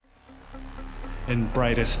In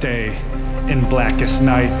brightest day, in blackest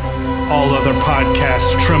night, all other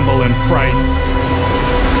podcasts tremble in fright.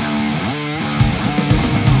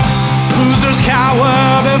 Losers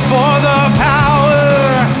cower before the power.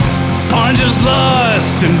 Oranges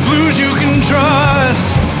lust and blues you can trust.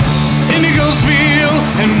 Indigos feel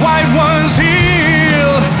and white ones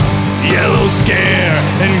heal. Yellows scare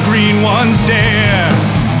and green ones dare.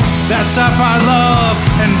 That sapphire love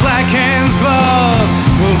and black hands glove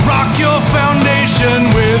will rock your foundation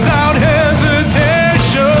without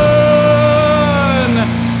hesitation.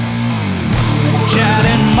 Chad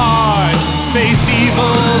and Mark face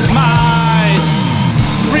evil's might.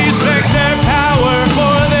 Respect their power,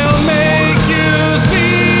 for they'll make you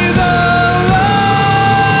see the light.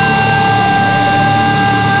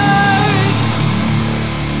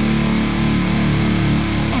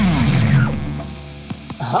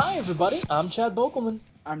 Hi, everybody. I'm Chad Bokelman.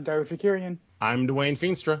 I'm Dario Shakirian. I'm Dwayne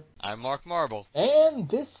Feenstra. I'm Mark Marble. And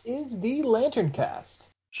this is the LanternCast.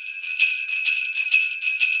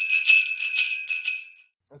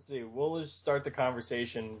 Let's see, we'll just start the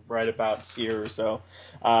conversation right about here or so,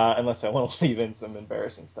 unless I want to leave in some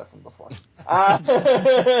embarrassing stuff from before.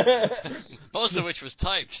 Most of which was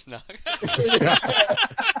typed. No.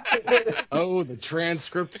 Oh, the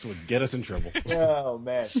transcripts would get us in trouble. Oh,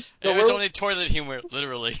 man. So it was only toilet humor,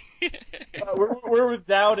 literally. we're with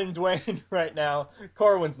Dowd and Dwayne right now.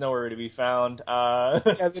 Corwin's nowhere to be found.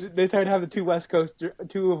 Yeah, they tried to have the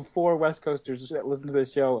two of four West Coasters that listen to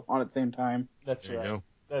this show on at the same time. That's There you right. go.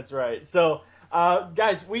 That's right. So,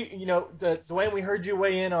 guys, Dwayne, we heard you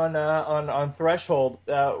weigh in on Threshold.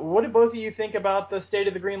 What did both of you think about the State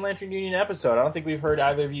of the Green Lantern Union episode? I don't think we've heard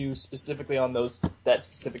either of you specifically on that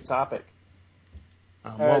specific topic.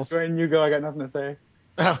 Dwayne, you go. I got nothing to say.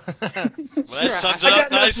 Well, that sums it up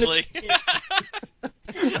nicely.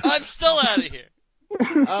 I'm still out of here.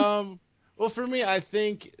 Well, for me, I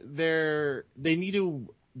think they need to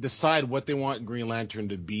decide what they want Green Lantern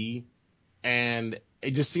to be, and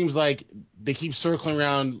it just seems like they keep circling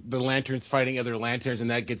around the lanterns fighting other lanterns, and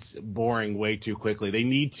that gets boring way too quickly. They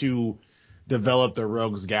need to develop the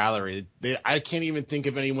rogues gallery. I can't even think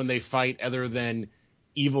of anyone they fight other than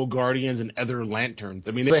evil guardians and other lanterns.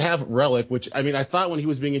 I mean, they have Relic, which, I mean, I thought when he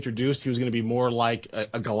was being introduced, he was going to be more like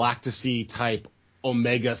a Galactus-y type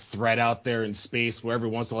Omega threat out there in space, where every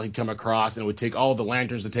once in a while he'd come across and it would take all the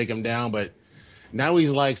lanterns to take him down. But now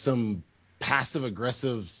he's like some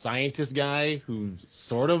passive-aggressive scientist guy who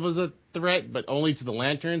sort of is a threat, but only to the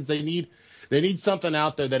lanterns. They need something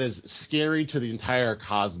out there that is scary to the entire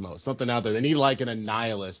cosmos. Something out there. They need like an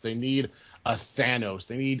Annihilus. They need a Thanos.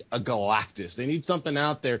 They need a Galactus. They need something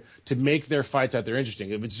out there to make their fights out there interesting.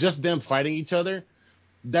 If it's just them fighting each other,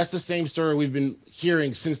 that's the same story we've been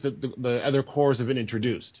hearing since the other cores have been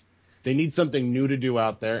introduced. They need something new to do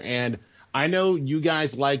out there, and I know you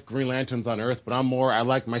guys like Green Lanterns on Earth, but I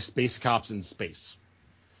like my space cops in space.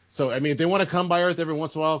 So, I mean, if they want to come by Earth every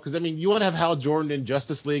once in a while, because, I mean, you want to have Hal Jordan in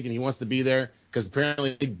Justice League, and he wants to be there, because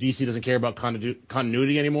apparently DC doesn't care about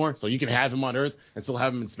continuity anymore, so you can have him on Earth and still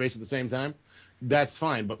have him in space at the same time. That's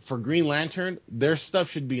fine. But for Green Lantern, their stuff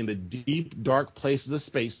should be in the deep, dark places of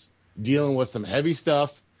space, dealing with some heavy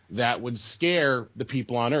stuff that would scare the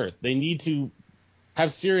people on Earth. They need to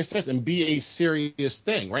have serious threats and be a serious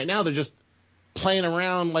thing. Right now, they're just playing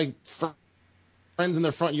around like friends in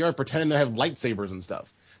their front yard pretending they have lightsabers and stuff.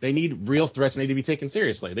 They need real threats. They need to be taken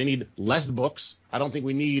seriously. They need less books. I don't think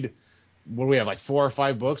we need, what do we have, like 4 or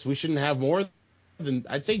 5 books? We shouldn't have more than,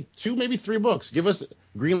 I'd say 2, maybe 3 books. Give us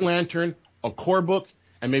Green Lantern, a core book,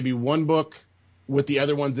 and maybe 1 book with the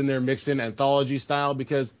other ones in there mixed in anthology style,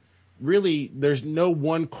 because really there's no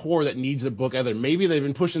one core that needs a book other. Maybe they've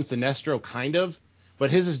been pushing Sinestro kind of, but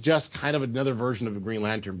his is just kind of another version of a Green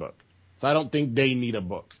Lantern book. So I don't think they need a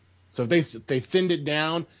book. So if they thinned it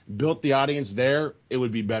down, built the audience there, it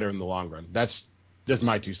would be better in the long run. That's just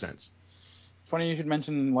my 2 cents. Funny you should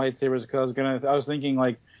mention lightsabers, because I was thinking,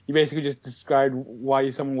 like, you basically just described why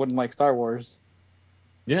someone wouldn't like Star Wars.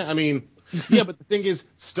 Yeah, I mean, yeah, but the thing is,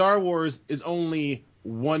 Star Wars is only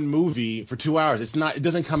 1 movie for 2 hours. It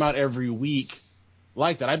doesn't come out every week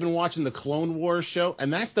like that. I've been watching the Clone Wars show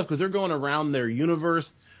and that stuff because they're going around their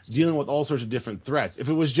universe dealing with all sorts of different threats. If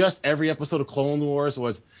it was just every episode of Clone Wars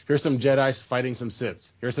was, here's some Jedi fighting some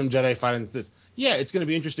Siths, here's some Jedi fighting this, yeah, it's going to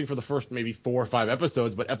be interesting for the first maybe 4 or 5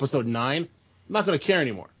 episodes, but episode 9, I'm not going to care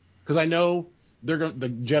anymore because I know the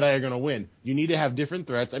Jedi are going to win. You need to have different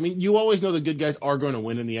threats. I mean, you always know the good guys are going to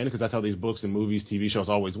win in the end because that's how these books and movies, TV shows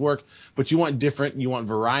always work, but you want different, you want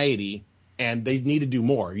variety, and they need to do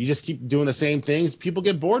more. You just keep doing the same things, people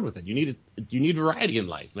get bored with it. You need variety in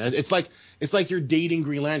life, man. It's like you're dating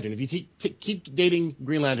Green Lantern. If you keep dating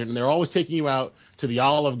Green Lantern and they're always taking you out to the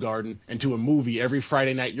Olive Garden and to a movie every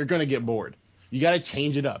Friday night, you're gonna get bored. You got to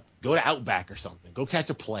change it up. Go to Outback or something. Go catch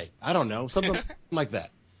a play. I don't know, something like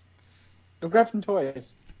that. Go grab some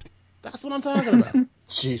toys. That's what I'm talking about.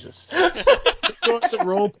 Jesus. Some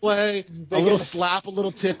role play, a little slap, a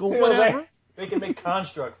little tickle, whatever. They can make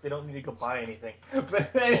constructs. They don't need to go buy anything.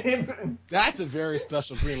 But that's a very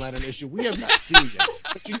special Green Lantern issue we have not seen yet.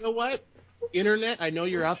 But you know what? Internet, I know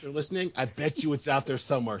you're out there listening. I bet you it's out there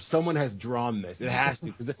somewhere. Someone has drawn this. It has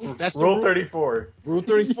to. That's Rule 34. Rule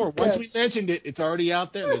 34. Once we mentioned it, it's already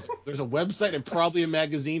out there. There's a website and probably a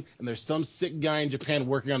magazine, and there's some sick guy in Japan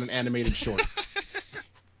working on an animated short.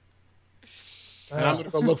 And I'm going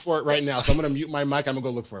to go look for it right now. So I'm going to mute my mic. I'm going to go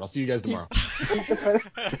look for it. I'll see you guys tomorrow.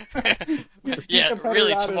 Yeah,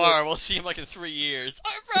 really, tomorrow. We'll see him like in 3 years.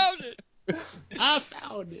 I found it. I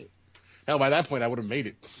found it. Hell, by that point, I would have made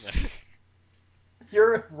it.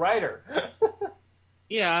 You're a writer.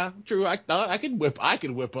 Yeah, true. I thought I could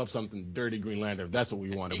whip up something dirty Green Lantern if that's what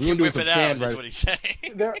we wanted. You can whip it out, that's what he's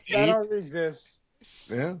saying. That already exists.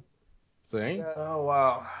 Yeah. See? Yeah. Oh,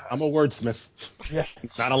 wow. I'm a wordsmith. Yeah.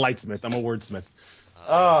 Not a lightsmith. I'm a wordsmith.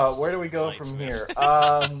 Where do we go from here?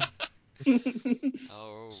 Oh.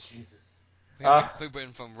 Jesus. We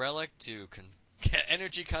went from relic to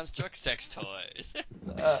energy construct sex toys.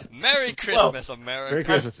 Merry Christmas, America. Merry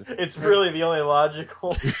Christmas. It's really the only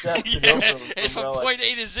logical step to go from it's from relic. point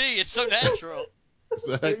A to Z. It's so natural.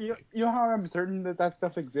 You know how I'm certain that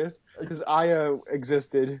stuff exists? Because Aya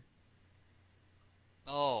existed.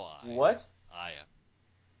 Oh, Aya. What? Aya.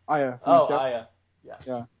 Aya.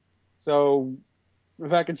 Yeah. So the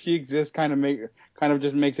fact that she exists kind of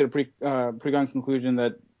just makes it a pre-gone conclusion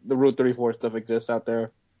that the Rule 34 stuff exists out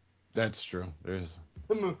there. That's true. There's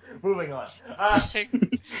moving on.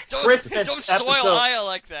 Don't soil Aya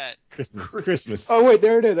like that. Christmas. Oh wait,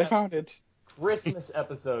 there it is. I found it. Christmas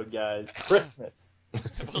episode, guys. Christmas.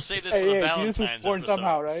 We'll save this for the Valentine's episode.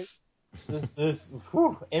 Somehow, right?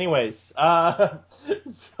 Anyways, I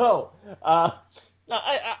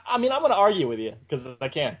mean, I'm going to argue with you because I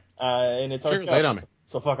can, and it's our show. Lay on me.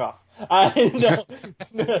 So fuck off. No,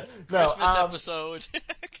 Christmas episode.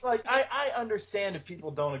 Like, I understand if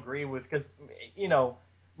people don't agree with, because,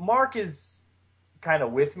 Mark is kind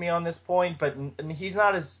of with me on this point, but he's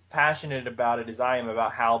not as passionate about it as I am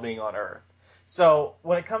about Hal being on Earth. So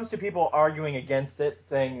when it comes to people arguing against it,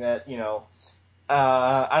 saying that,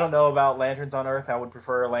 I don't know about lanterns on Earth, I would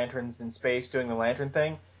prefer lanterns in space doing the lantern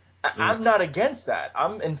thing. I'm not against that.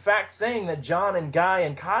 I'm, in fact, saying that John and Guy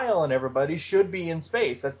and Kyle and everybody should be in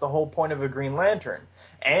space. That's the whole point of a Green Lantern.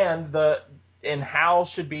 And Hal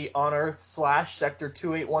should be on Earth / Sector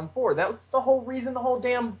 2814. That's the whole reason the whole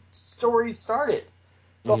damn story started.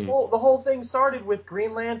 The whole thing started with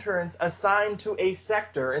Green Lanterns assigned to a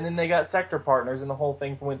sector, and then they got sector partners, and the whole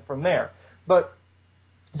thing went from there. But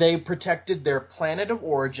they protected their planet of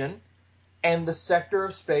origin and the sector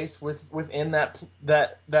of space within that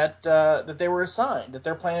they were assigned, that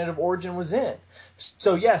their planet of origin was in.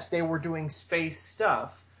 So yes, they were doing space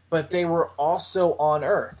stuff, but they were also on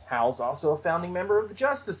Earth. Hal's also a founding member of the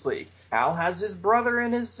Justice League. Hal has his brother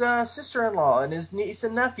and his sister-in-law and his niece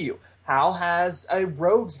and nephew. Hal has a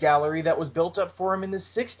rogues gallery that was built up for him in the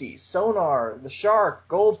 60s. Sonar, the Shark,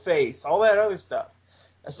 Goldface, all that other stuff.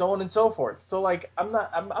 So on and so forth. So, like, I'm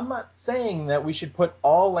not saying that we should put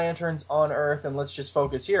all lanterns on Earth and let's just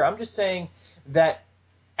focus here. I'm just saying that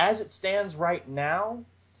as it stands right now,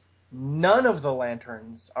 none of the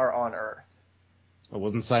lanterns are on Earth.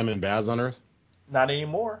 Wasn't Simon Baz on Earth? Not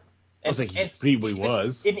anymore. I think he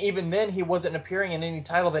was. And even then, he wasn't appearing in any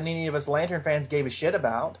title that any of us Lantern fans gave a shit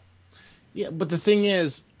about. Yeah, but the thing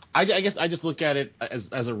is, I guess I just look at it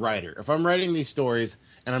as a writer. If I'm writing these stories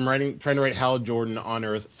and I'm trying to write Hal Jordan on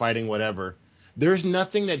Earth fighting whatever, there's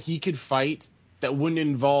nothing that he could fight that wouldn't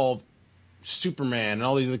involve Superman and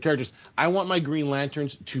all these other characters. I want my Green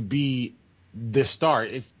Lanterns to be the star.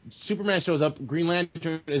 If Superman shows up, Green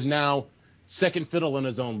Lantern is now second fiddle in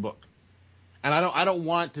his own book. And I don't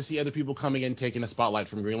want to see other people coming in taking a spotlight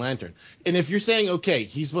from Green Lantern. And if you're saying, okay,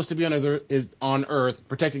 he's supposed to be on Earth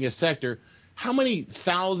protecting his sector, how many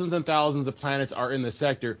thousands and thousands of planets are in the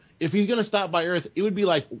sector? If he's going to stop by Earth, it would be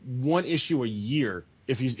like one issue a year.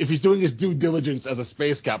 If he's doing his due diligence as a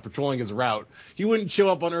space scout patrolling his route, he wouldn't show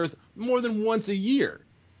up on Earth more than once a year.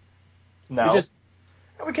 No,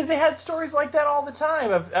 because they had stories like that all the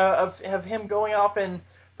time of him going off and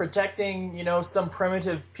protecting, some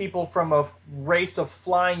primitive people from a race of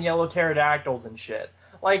flying yellow pterodactyls and shit.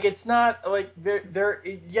 Like, it's not like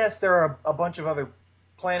yes, there are a bunch of other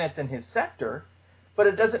planets in his sector, but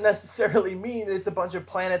it doesn't necessarily mean that it's a bunch of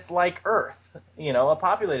planets like Earth,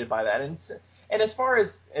 populated by that. And as far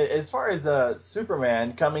as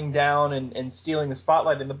Superman coming down and stealing the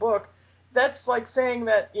spotlight in the book, that's like saying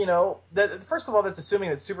that, that first of all, that's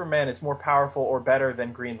assuming that Superman is more powerful or better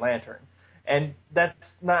than Green Lantern. And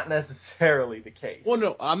that's not necessarily the case. Well,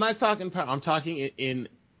 no, I'm not talking power. I'm talking in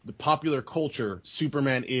the popular culture.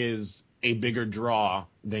 Superman is a bigger draw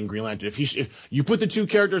than Green Lantern. If you put the two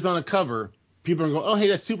characters on a cover, people are going to go, oh, hey,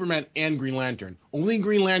 that's Superman and Green Lantern. Only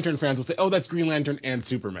Green Lantern fans will say, oh, that's Green Lantern and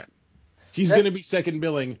Superman. He's going to be second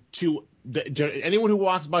billing to anyone who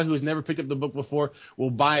walks by who has never picked up the book before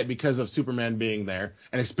will buy it because of Superman being there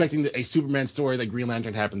and expecting a Superman story that Green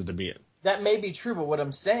Lantern happens to be in. That may be true, but what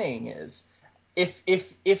I'm saying is, if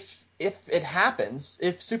it happens,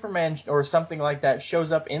 if Superman or something like that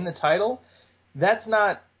shows up in the title, that's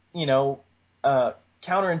not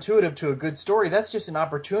counterintuitive to a good story. That's just an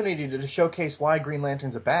opportunity to showcase why Green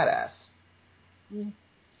Lantern's a badass.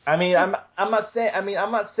 I mean, I'm not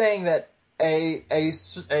saying that a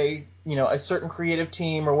certain creative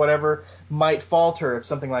team or whatever might falter if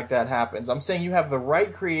something like that happens. I'm saying you have the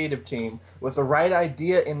right creative team with the right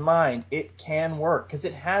idea in mind, it can work, because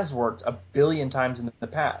it has worked a billion times in the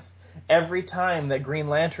past. Every time that Green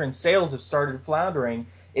Lantern sales have started floundering,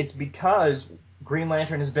 it's because Green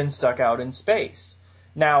Lantern has been stuck out in space.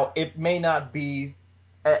 Now, it may not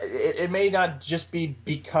just be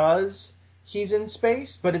because he's in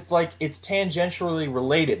space, but it's like it's tangentially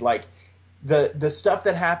related. Like the stuff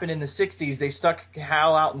that happened in the 60s, they stuck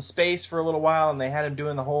Hal out in space for a little while, and they had him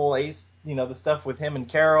doing the whole ace, the stuff with him and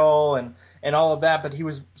Carol and all of that, but he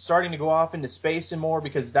was starting to go off into space and more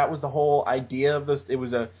because that was the whole idea of this. It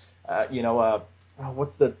was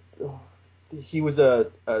he was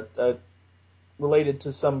related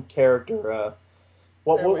to some character.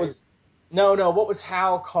 What was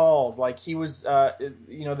Hal called? Like, he was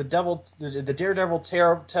the Daredevil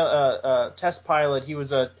test pilot. He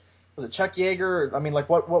was was it Chuck Yeager? I mean, like,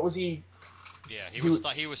 what was he? Yeah, he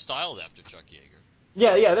was styled after Chuck Yeager.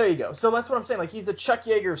 Yeah, there you go. So that's what I'm saying. Like, he's the Chuck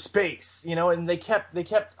Yeager of space, and they kept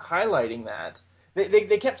highlighting that.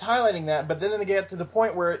 They kept highlighting that, but then they get to the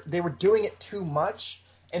point where they were doing it too much,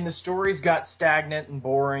 and the stories got stagnant and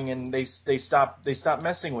boring, and they stopped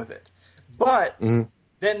messing with it. But then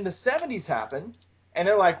the 70s happened, and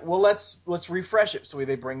they're like, well, let's refresh it. So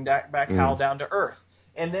they bring back Hal down to Earth.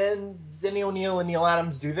 And then Denny O'Neil and Neil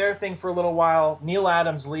Adams do their thing for a little while. Neil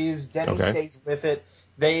Adams leaves. Denny stays with it.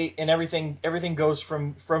 Everything goes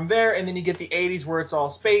from there. And then you get the 80s where it's all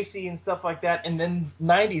spacey and stuff like that. And then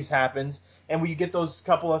 90s happens, and you get those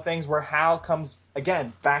couple of things where Hal comes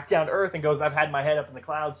again back down to Earth and goes, I've had my head up in the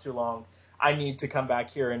clouds too long. I need to come back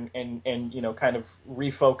here and kind of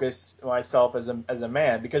refocus myself as a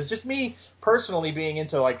man, because just me personally being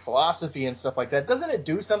into like philosophy and stuff like that, doesn't it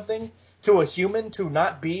do something to a human to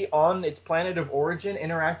not be on its planet of origin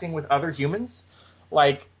interacting with other humans?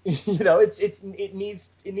 Like, it needs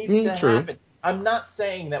to happen. I'm not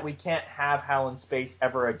saying that we can't have Hal in space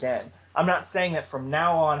ever again. I'm not saying that from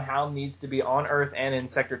now on Hal needs to be on Earth and in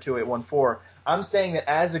Sector 2814. I'm saying that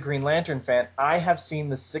as a Green Lantern fan, I have seen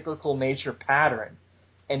the cyclical nature pattern,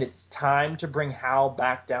 and it's time to bring Hal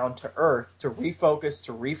back down to Earth to refocus,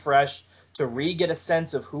 to refresh, to re-get a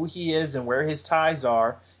sense of who he is and where his ties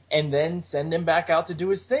are, and then send him back out to do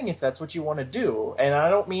his thing if that's what you want to do. And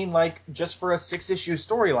I don't mean like just for a 6-issue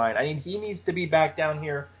storyline. I mean, he needs to be back down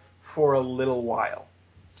here for a little while.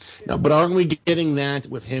 No, but aren't we getting that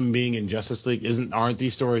with him being in Justice League? Aren't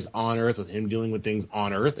these stories on Earth with him dealing with things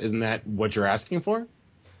on Earth? Isn't that what you're asking for?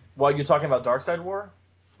 Well, you're talking about Darkseid War?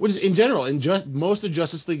 Which, in general, most of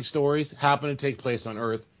Justice League stories happen to take place on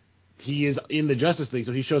Earth. He is in the Justice League,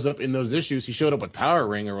 so he shows up in those issues. He showed up with Power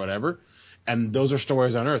Ring or whatever, and those are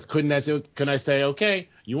stories on Earth. Couldn't I say, okay,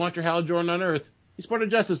 you want your Hal Jordan on Earth? He's part of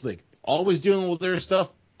Justice League, always dealing with their stuff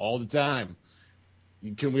all the time.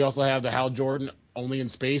 Can we also have the Hal Jordan only in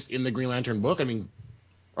space in the Green Lantern book? I mean,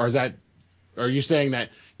 or are you saying that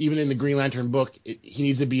even in the Green Lantern book, he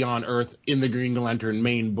needs to be on Earth in the Green Lantern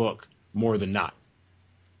main book more than not?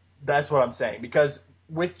 That's what I'm saying, because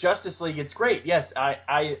with Justice League, it's great. Yes,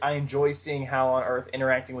 I enjoy seeing Hal on Earth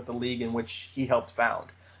interacting with the League in which he helped found.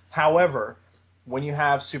 However, when you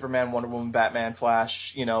have Superman, Wonder Woman, Batman,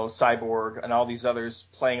 Flash, Cyborg, and all these others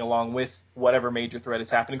playing along with whatever major threat is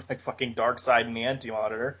happening, like fucking Darkseid and the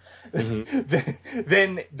Anti-Monitor,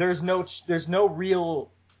 then there's no real.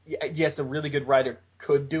 Yes, a really good writer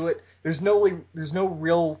could do it. There's no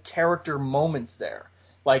real character moments there.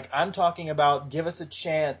 Like, I'm talking about, give us a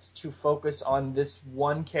chance to focus on this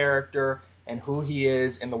one character and who he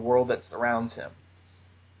is in the world that surrounds him.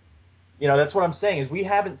 You know, that's what I'm saying, is we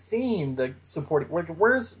haven't seen the supporting.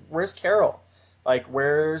 Where's Carol? Like,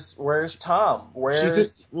 where's Tom?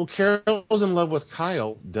 Carol's in love with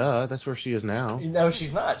Kyle. Duh, that's where she is now. No,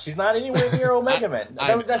 she's not. She's not anywhere near Omega Man.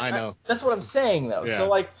 I know. That's what I'm saying, though. Yeah. So,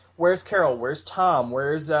 like, where's Carol? Where's Tom?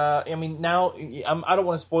 I mean, now, I don't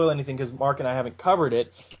want to spoil anything because Mark and I haven't covered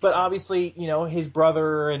it, but obviously, you know, his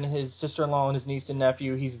brother and his sister-in-law and his niece and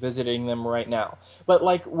nephew, he's visiting them right now. But,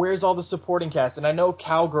 like, where's all the supporting cast? And I know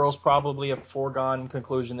Cowgirl's probably a foregone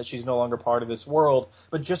conclusion that she's no longer part of this world,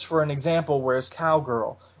 but just for an example, where's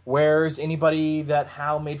Cowgirl? Where's anybody that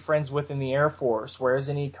Hal made friends with in the Air Force? Where's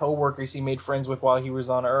any coworkers he made friends with while he was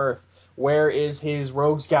on Earth? Where is his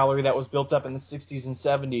rogues gallery that was built up in the 60s and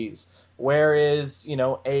 70s? Where is, you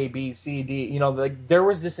know, A, B, C, D? You know, there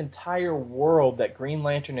was this entire world that Green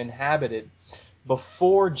Lantern inhabited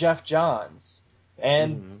before Jeff Johns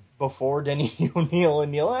and before Denny O'Neil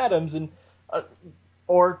and Neil Adams, and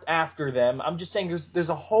or after them. I'm just saying there's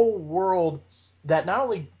a whole world that not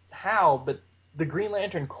only Hal, but the Green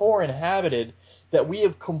Lantern Corps inhabited that we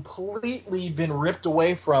have completely been ripped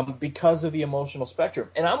away from because of the emotional spectrum.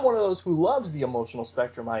 And I'm one of those who loves the emotional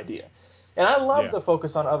spectrum idea. And I love the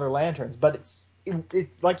focus on other lanterns, but it's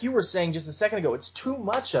like you were saying just a second ago, it's too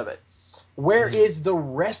much of it. Where is the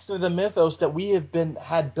rest of the mythos that we have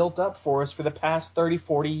had built up for us for the past 30,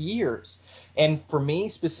 40 years? And for me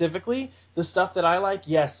specifically, the stuff that I like,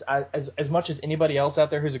 yes, as much as anybody else out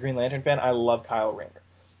there who's a Green Lantern fan, I love Kyle Rayner.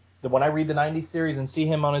 When I read the 90s series and see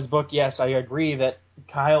him on his book, yes, I agree that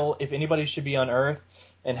Kyle, if anybody should be on Earth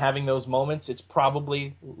and having those moments, it's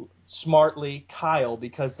probably smartly Kyle,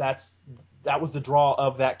 because that was the draw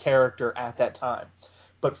of that character at that time.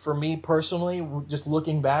 But for me personally, just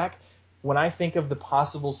looking back, when I think of the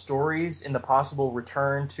possible stories and the possible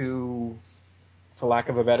return to, for lack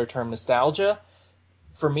of a better term, nostalgia,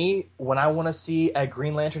 for me, when I want to see a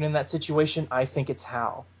Green Lantern in that situation, I think it's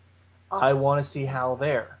Hal. I want to see Hal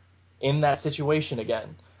there, in that situation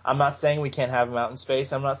again. I'm not saying we can't have him out in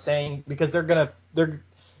space. I'm not saying, because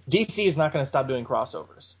DC is not going to stop doing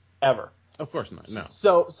crossovers ever. Of course not.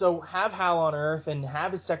 No. So have Hal on Earth and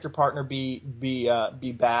have his sector partner be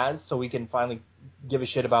Baz, so we can finally give a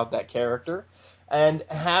shit about that character, and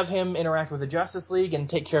have him interact with the Justice League and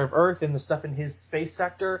take care of Earth and the stuff in his space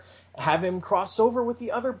sector. Have him cross over with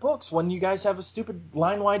the other books when you guys have a stupid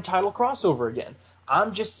line-wide title crossover again.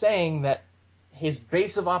 I'm just saying that his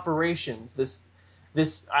base of operations,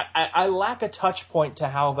 I lack a touch point to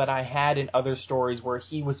Hal that I had in other stories where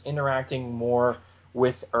he was interacting more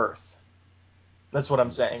with Earth. That's what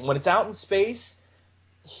I'm saying. When it's out in space,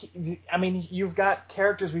 you've got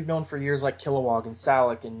characters we've known for years like Kilowog and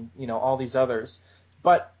Salak and, you know, all these others.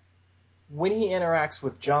 But when he interacts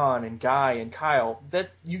with John and Guy and Kyle, that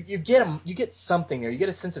you get something there. You get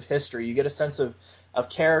a sense of history. You get a sense of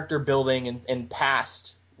character building and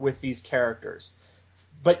past with these characters.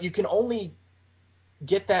 But you can only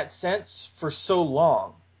get that sense for so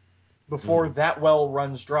long before that well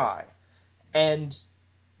runs dry. And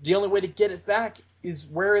the only way to get it back is,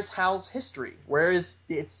 where is Hal's history? Where is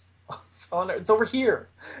it's over here.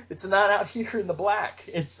 It's not out here in the black.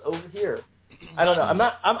 It's over here. I don't know. I'm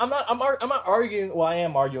not arguing. Well, I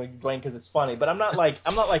am arguing, Dwayne, because it's funny. But I'm not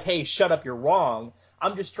like, hey, shut up, you're wrong.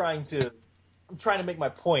 I'm trying to make my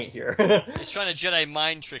point here. He's trying to Jedi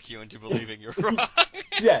mind trick you into believing you're wrong.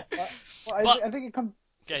 Yes. I think it comes.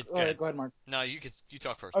 Go ahead, Mark. No, you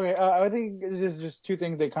talk first. Okay, I think there's just two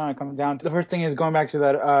things that kind of come down to. The first thing is going back to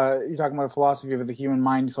that, you're talking about the philosophy of the human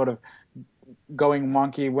mind sort of going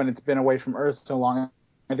wonky when it's been away from Earth so long.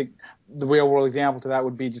 I think the real world example to that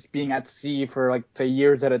would be just being at sea for, like, say,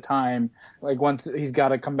 years at a time. Like, once he's got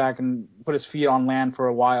to come back and put his feet on land for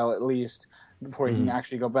a while at least before he can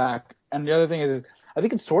actually go back. And the other thing is, I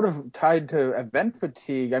think it's sort of tied to event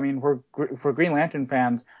fatigue. I mean, for Green Lantern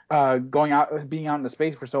fans, being out into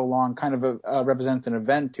space for so long kind of represents an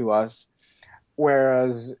event to us.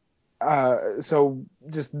 Whereas, so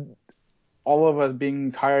just all of us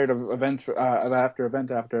being tired of events, of after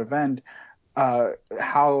event after event,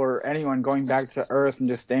 Hal or anyone going back to Earth and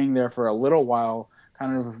just staying there for a little while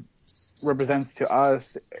kind of represents to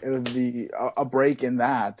us a break in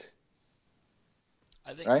that.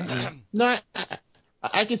 I think, right? No,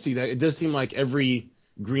 I can see that. It does seem like every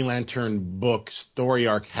Green Lantern book story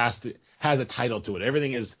arc has a title to it.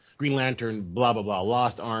 Everything is Green Lantern, blah blah blah,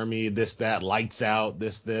 Lost Army, this that, Lights Out,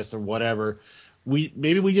 this or whatever.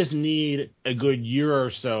 Maybe we just need a good year or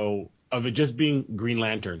so of it just being Green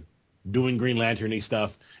Lantern, doing Green Lantern-y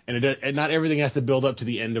stuff, and not everything has to build up to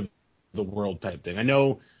the end of the world type thing. I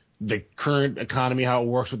know the current economy, how it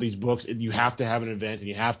works with these books. You have to have an event and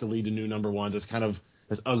you have to lead to new number ones. It's kind of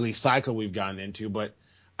this ugly cycle we've gotten into. But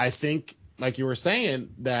I think, like you were saying,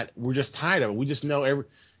 that we're just tired of it. We just know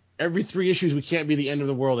every 3 issues we can't be the end of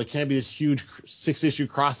the world. It can't be this huge 6-issue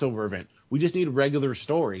crossover event. We just need regular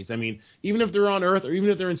stories. I mean, even if they're on Earth or even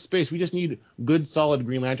if they're in space, we just need good, solid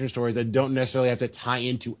Green Lantern stories that don't necessarily have to tie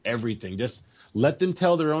into everything. Just let them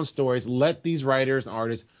tell their own stories. Let these writers and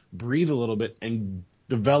artists breathe a little bit and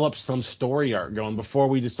develop some story arc going before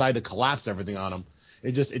we decide to collapse everything on them.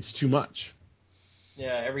 It's too much.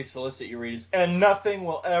 Yeah, every solicit you read is, and nothing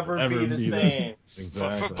will ever be the same.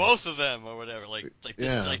 Exactly. For both of them or whatever, like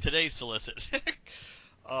today's solicit.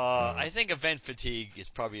 I think event fatigue is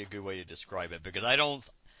probably a good way to describe it, because I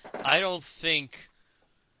don't think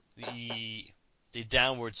the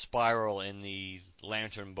downward spiral in the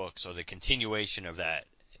Lantern books, or the continuation of that,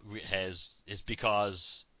 is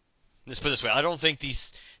because, let's put it this way, I don't think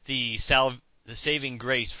the saving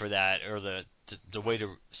grace for that, or the way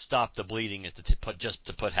to stop the bleeding, is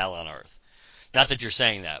to put hell on Earth. Not that you're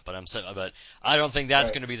saying that, but but I don't think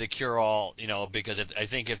that's going to be the cure-all, because I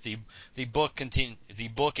think if the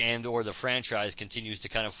book and or the franchise continues to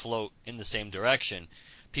kind of float in the same direction,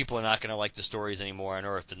 people are not going to like the stories anymore on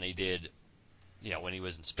Earth than they did, when he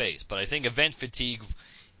was in space. But I think event fatigue.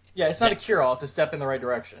 Yeah, it's not a cure-all; it's a step in the right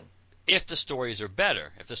direction. If the stories are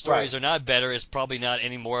better, if the stories are not better, it's probably not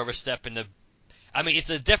any more of a step in the. I mean, it's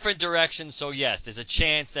a different direction, so yes, there's a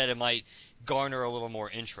chance that it might garner a little more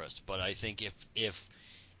interest. But I think if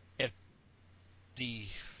the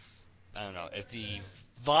if the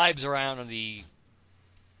vibes around and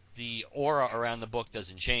the aura around the book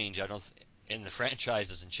doesn't change, and the franchise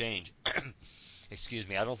doesn't change, excuse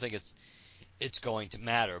me, I don't think it's going to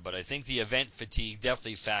matter. But I think the event fatigue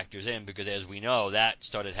definitely factors in, because as we know, that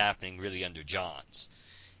started happening really under Johns,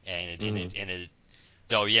 and it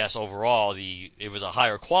though yes, overall it was a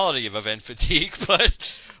higher quality of event fatigue,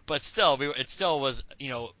 but still it still was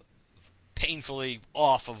painfully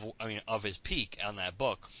off of his peak on that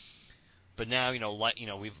book. But now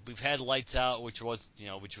we've had Lights Out, which was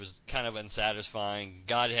kind of unsatisfying.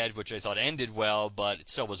 Godhead, which I thought ended well, but it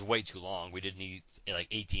still was way too long. We did need like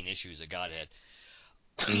 18 issues of Godhead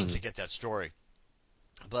to get that story.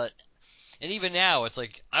 And even now, it's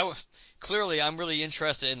like clearly I'm really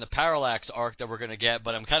interested in the Parallax arc that we're going to get,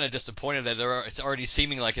 but I'm kind of disappointed that it's already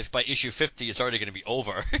seeming like it's by issue 50 it's already going to be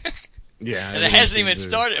over. Yeah, and it hasn't even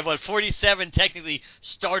started. But 47 technically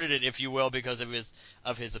started it, if you will, because of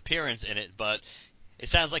his appearance in it. But it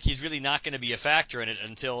sounds like he's really not going to be a factor in it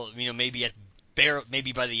until maybe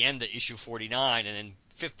by the end of issue 49, and then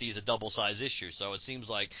 50 is a double-sized issue. So it seems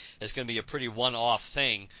like it's going to be a pretty one-off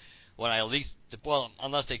thing.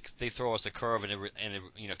 Unless they throw us a curve and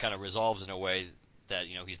it kind of resolves in a way that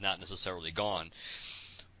he's not necessarily gone.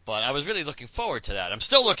 But I was really looking forward to that. I'm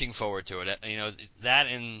still looking forward to it. That,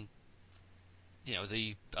 and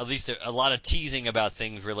at least a lot of teasing about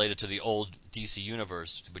things related to the old DC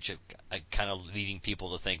universe, which are kind of leading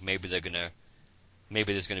people to think maybe there's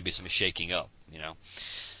going to be some shaking up.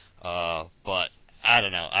 But I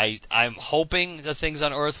don't know. I'm hoping that things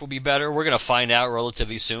on Earth will be better. We're going to find out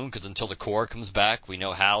relatively soon, because until the Corps comes back, we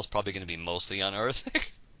know Hal's probably going to be mostly on Earth,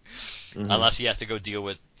 unless he has to go deal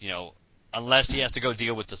with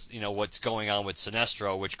this, what's going on with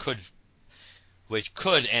Sinestro, which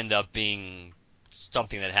could end up being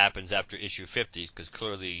something that happens after issue 50, because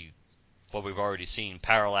clearly what we've already seen,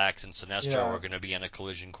 Parallax and Sinestro are going to be on a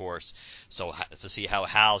collision course. So to see how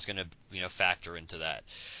Hal's going to factor into that.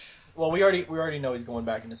 Well, we already know he's going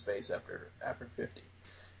back into space after 50,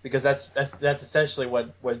 because that's essentially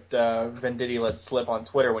what Venditti let slip on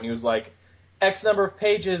Twitter when he was like, X number of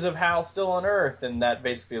pages of Hal still on Earth, and that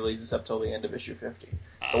basically leads us up till the end of issue 50.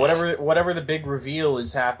 So whatever the big reveal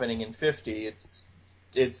is happening in 50,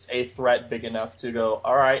 it's a threat big enough to go,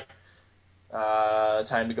 all right,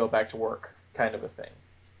 time to go back to work, kind of a thing.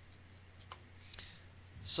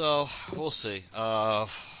 So we'll see.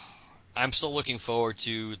 I'm still looking forward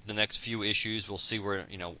to the next few issues. We'll see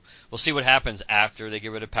we'll see what happens after they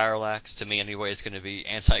get rid of Parallax. To me, anyway, it's going to be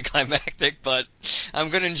anticlimactic, but I'm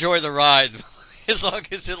going to enjoy the ride as long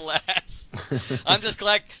as it lasts. I'm just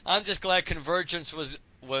glad Convergence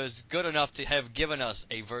was good enough to have given us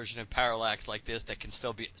a version of Parallax like this that can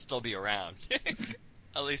still be around,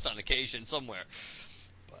 at least on occasion somewhere.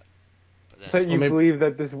 But so you believe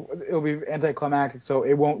that it'll be anticlimactic, so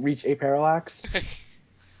it won't reach a Parallax?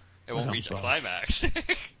 It won't reach a climax.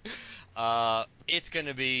 It's going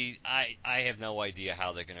to be. I have no idea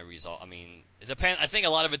how they're going to resolve. I mean, it depends. I think a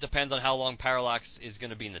lot of it depends on how long Parallax is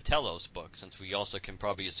going to be in the Telos book, since we also can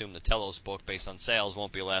probably assume the Telos book, based on sales,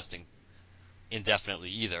 won't be lasting indefinitely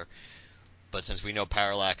either. But since we know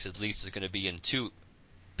Parallax at least is going to be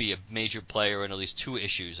a major player in at least 2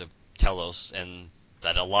 issues of Telos, and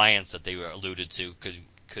that alliance that they were alluded to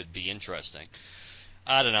could be interesting.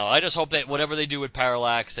 I don't know. I just hope that whatever they do with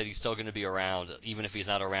Parallax, that he's still going to be around, even if he's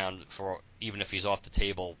not around even if he's off the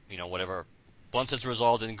table, whatever. Once it's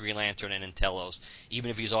resolved in Green Lantern and in Telos, even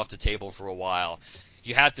if he's off the table for a while,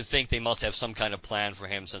 you have to think they must have some kind of plan for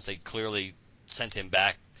him, since they clearly sent him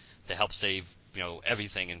back to help save,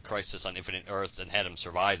 everything in Crisis on Infinite Earths and had him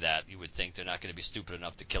survive that. You would think they're not going to be stupid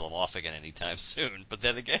enough to kill him off again anytime soon. But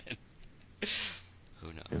then again,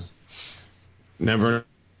 who knows? Yeah. Never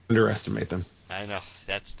underestimate them. I know.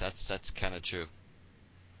 That's kind of true.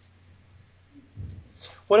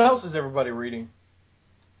 What else is everybody reading?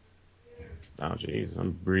 Oh, jeez.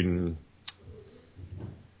 I'm reading...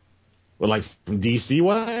 Well, like, from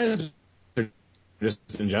DC-wise? Or just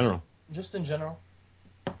in general? Just in general.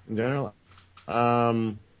 In general?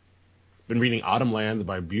 Been reading Autumn Lands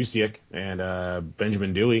by Busiek and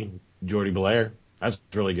Benjamin Dewey, Jordy Belair. That's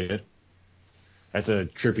really good. That's a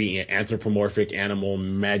trippy anthropomorphic animal,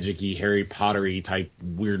 magic-y, Harry Potter-y type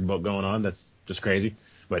weird book going on. That's just crazy.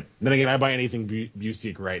 But then again, I buy anything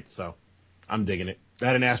Busiek writes, so I'm digging it.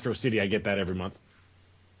 That and Astro City, I get that every month.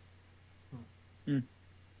 Mm.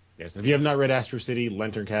 Yes, if you have not read Astro City,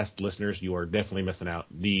 LanternCast listeners, you are definitely missing out.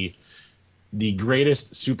 The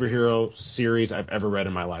greatest superhero series I've ever read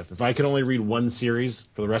in my life. If I could only read one series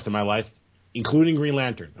for the rest of my life, including Green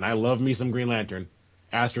Lantern, and I love me some Green Lantern,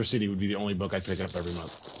 Astro City would be the only book I'd pick up every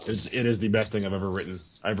month. It is the best thing I've ever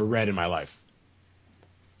read in my life.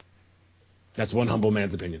 That's one humble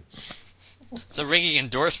man's opinion. It's a ringing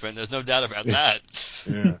endorsement. There's no doubt about that.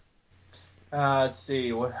 Yeah. Let's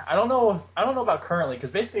see. I don't know about currently,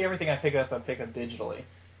 because basically everything I pick up digitally.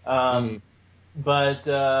 But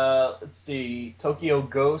let's see. Tokyo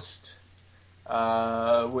Ghost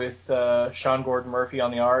with Sean Gordon Murphy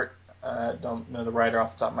on the art. Don't know the writer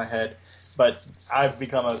off the top of my head, but I've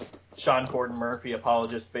become a Sean Gordon Murphy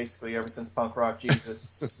apologist basically ever since Punk Rock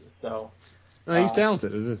Jesus. So He's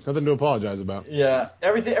talented. There's nothing to apologize about. yeah,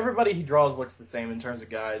 everybody he draws looks the same in terms of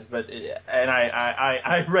guys, and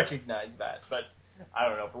I recognize that, but I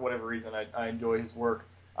don't know, for whatever reason I enjoy his work.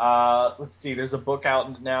 Let's see, there's a book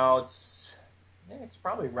out now. It's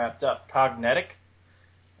probably wrapped up. Cognetic.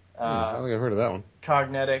 I don't think I've heard of that one.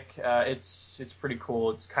 Cognetic. It's pretty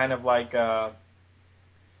cool. It's kind of like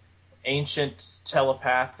ancient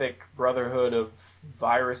telepathic brotherhood of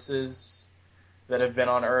viruses that have been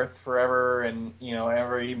on Earth forever, and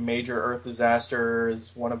every major Earth disaster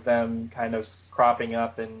is one of them kind of cropping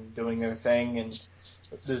up and doing their thing. And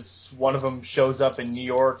this one of them shows up in New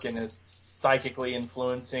York, and it's psychically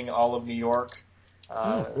influencing all of New York.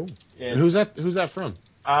 Cool. And who's that from?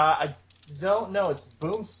 I don't know. It's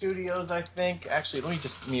Boom Studios, I think. Actually, let me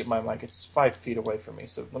just mute my mic. It's 5 feet away from me,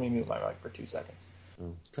 so let me mute my mic for 2 seconds.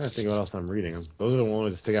 I'm trying to think of what else I'm reading. Those are the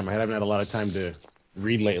ones that stick out in my head. I haven't had a lot of time to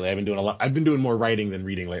read lately. I've been doing more writing than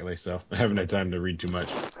reading lately, so I haven't had time to read too much.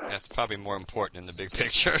 That's probably more important in the big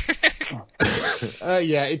picture.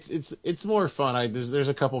 Yeah, it's more fun. There's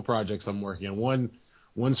a couple projects I'm working on.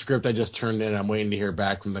 One script I just turned in, I'm waiting to hear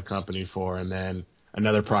back from the company for, and then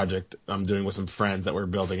another project I'm doing with some friends that we're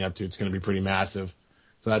building up to. It's going to be pretty massive,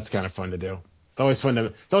 so that's kind of fun to do. It's always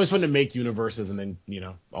fun to make universes, and then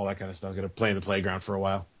all that kind of stuff. Going to play in the playground for a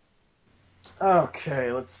while.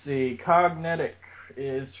 Okay, let's see. Cognetic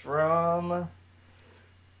is from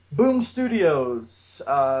Boom Studios.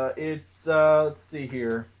 It's let's see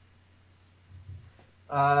here.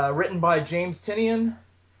 Written by James Tinian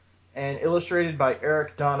and illustrated by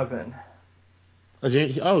Eric Donovan.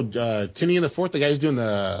 Tinian the Fourth, the guy who's doing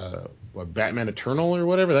the Batman Eternal or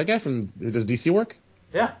whatever. That guy who does DC work?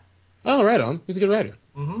 Yeah. Oh, right on. He's a good writer.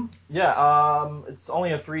 Mm-hmm. Yeah. It's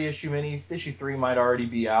only a 3-issue mini. Issue 3 might already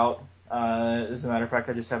be out. As a matter of fact,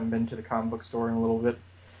 I just haven't been to the comic book store in a little bit.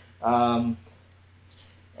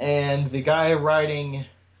 And the guy writing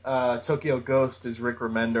Tokyo Ghost is Rick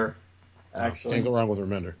Remender, actually. Can't go wrong with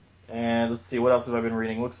Remender. And let's see, what else have I been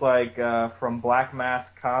reading? Looks like from Black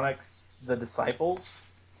Mask Comics, The Disciples.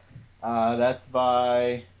 That's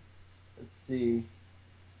by, let's see,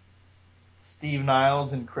 Steve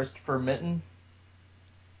Niles and Christopher Mitten.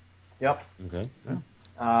 Yep. Okay. Yeah.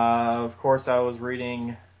 Of course, I was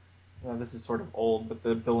reading, this is sort of old, but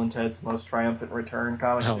the Bill and Ted's Most Triumphant Return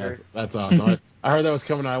comic series. That's awesome. I heard that was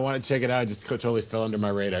coming. I want to check it out. It just totally fell under my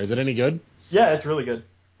radar. Is it any good? Yeah, it's really good.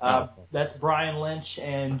 That's Brian Lynch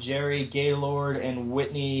and Jerry Gaylord and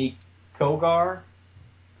Whitney Kogar.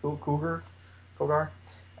 And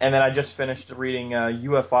then I just finished reading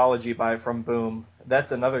Ufology from Boom.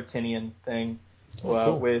 That's another Tinian thing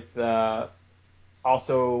Cool. with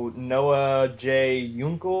Also, Noah J.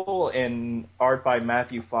 Yunkel and art by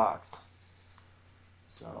Matthew Fox.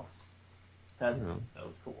 So that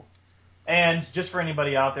was cool. And just for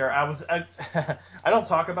anybody out there, I don't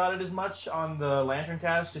talk about it as much on the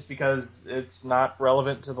LanternCast just because it's not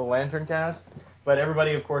relevant to the LanternCast. But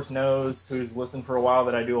everybody, of course, knows who's listened for a while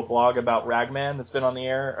that I do a blog about Ragman that's been on the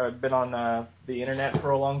air, been on the internet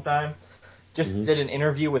for a long time. Just did an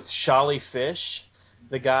interview with Shali Fish,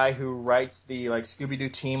 the guy who writes the like Scooby-Doo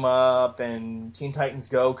Team Up and Teen Titans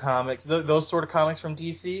Go comics, those sort of comics from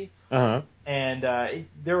DC. Uh-huh. And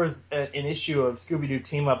there was an issue of Scooby-Doo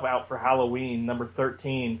Team Up out for Halloween, number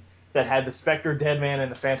 13, that had the Spectre, Deadman,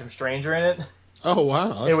 and the Phantom Stranger in it. Oh,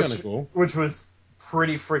 wow. That's kind of cool. Which was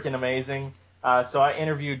pretty freaking amazing. So I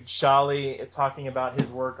interviewed Shali talking about his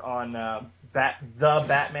work on the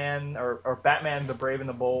Batman, or Batman the Brave and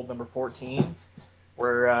the Bold, number 14,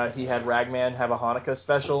 where he had Ragman have a Hanukkah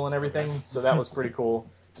special and everything. So that was pretty cool.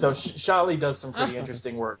 So Shali does some pretty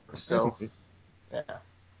interesting work. So, yeah.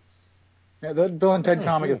 Yeah, the Bill and Ted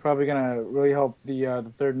comic is probably going to really help the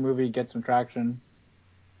third movie get some traction.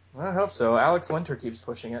 I hope so. Alex Winter keeps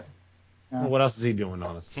pushing it. Yeah. Well, what else is he doing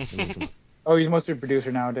on us? Oh, he's mostly a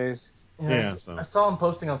producer nowadays. Yeah, so. I saw him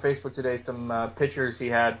posting on Facebook today some pictures he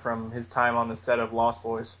had from his time on the set of Lost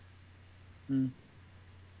Boys.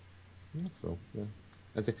 So, yeah.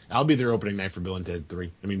 I'll be there opening night for Bill and Ted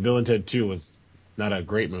 3. I mean, Bill and Ted 2 was not a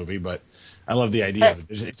great movie, but I love the idea of it.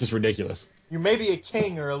 It's just ridiculous. You may be a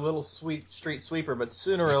king or a little sweet street sweeper, but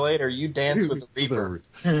sooner or later you dance with the Reaper.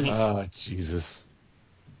 Oh, Jesus.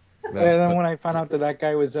 And then when I found out that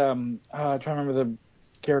guy was, trying to remember the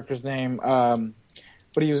character's name,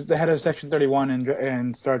 but he was the head of Section 31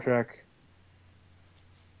 in Star Trek.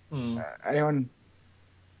 Anyone?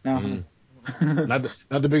 No. Not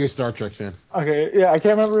the biggest Star Trek fan. Okay, yeah, I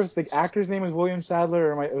can't remember if the actor's name was William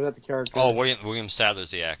Sadler or was that the character? Oh, William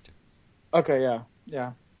Sadler's the actor. Okay, yeah.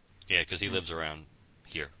 Yeah, because he lives around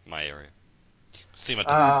here, my area. See him at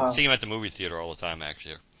the movie theater all the time,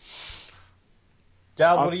 actually.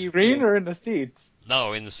 Dad, on what are you screen reading? or in the seats?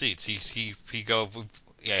 No, in the seats. He's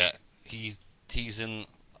in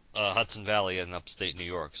Hudson Valley in upstate New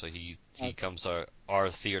York, so he comes to our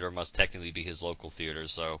theater. Must technically be his local theater,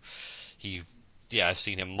 so I've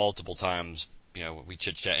seen him multiple times. You know, we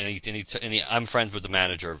chit chat, and I'm friends with the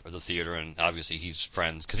manager of the theater, and obviously he's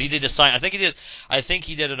friends because he did a sign. I think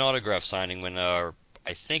he did an autograph signing when I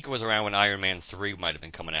think it was around when Iron Man 3 might have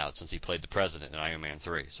been coming out, since he played the president in Iron Man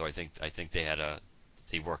 3. So I think they had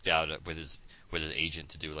he worked out with his agent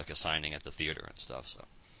to do like a signing at the theater and stuff. So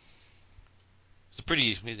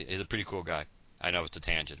he's a pretty cool guy. I know it's a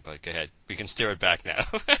tangent, but go ahead. We can steer it back now.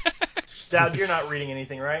 Dad, you're not reading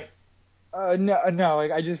anything, right? No.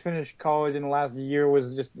 Like I just finished college, and the last year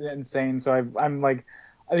was just insane. So I'm like,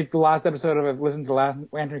 I think the last episode I've listened to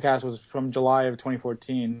LanternCast was from July of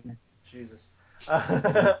 2014. Jesus. You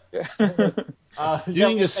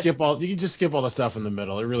can just skip all the stuff in the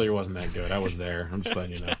middle. It really wasn't that good. I was there. I'm just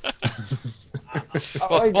letting you know.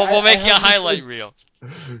 We'll make you a highlight reel.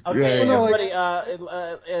 Okay, everybody,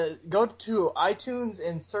 go to iTunes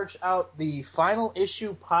and search out the Final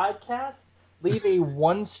Issue Podcast. Leave a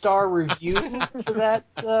 1-star review for that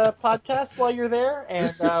podcast while you're there,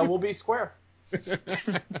 and we'll be square. With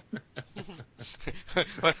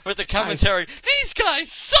the commentary, these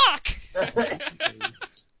guys suck!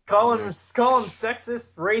 Call them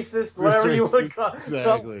sexist, racist, whatever you want to call them.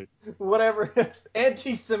 Exactly. Whatever.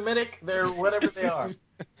 Anti-Semitic, they're whatever they are.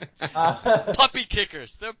 Puppy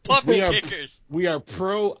kickers. They're puppy kickers. We are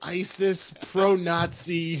pro-ISIS,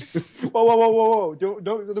 pro-Nazi. Whoa!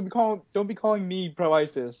 Don't be calling me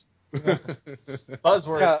pro-ISIS.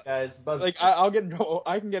 Buzzwords, guys. Buzzwords. Like I'll get in trouble.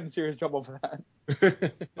 I can get in serious trouble for that.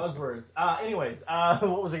 Buzzwords. Anyways,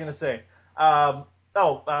 what was I gonna say?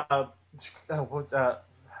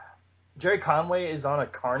 Jerry Conway is on a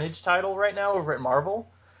Carnage title right now over at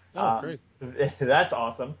Marvel. Oh, great. That's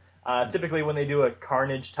awesome. Typically, when they do a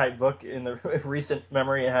Carnage type book in the recent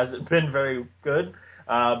memory, it hasn't been very good.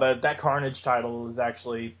 But that Carnage title is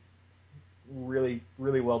actually really,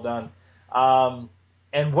 really well done.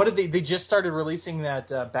 And what did they just started releasing that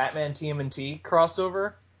Batman TMNT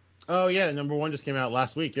crossover? Oh yeah, number 1 just came out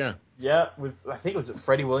last week. Yeah. Yeah, I think it was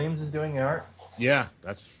Freddie Williams is doing the art. Yeah,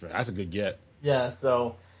 that's a good get. Yeah,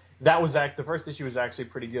 so that was the first issue was actually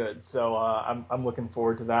pretty good. So I'm looking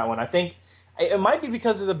forward to that one. I think it might be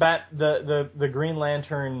because of the Green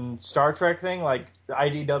Lantern Star Trek thing. Like the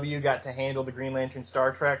IDW got to handle the Green Lantern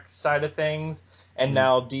Star Trek side of things, and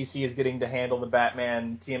now DC is getting to handle the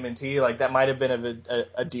Batman TMNT. Like that might have been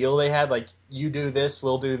a deal they had. Like you do this,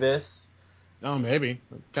 we'll do this. Oh, maybe.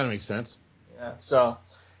 That kind of makes sense. Yeah. So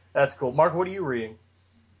That's cool. Mark, what are you reading?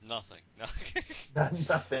 Nothing. No.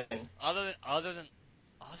 Nothing. Other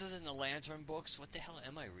than the Lantern books, what the hell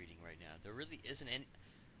am I reading right now? There really isn't any.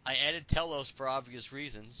 I added Telos for obvious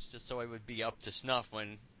reasons, just so I would be up to snuff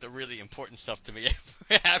when the really important stuff to me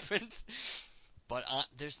happens. But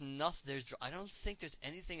there's nothing. I don't think there's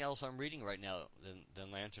anything else I'm reading right now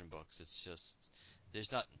than Lantern books. It's just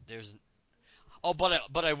there's not there's. Oh,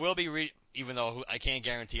 but I will be reading, even though I can't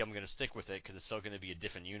guarantee I'm going to stick with it because it's still going to be a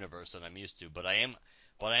different universe than I'm used to. But I am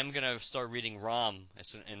going to start reading ROM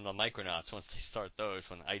in the Micronauts once they start those,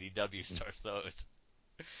 when IDW starts those.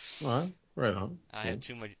 All right on. I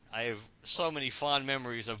have so many fond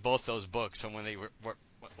memories of both those books from when they were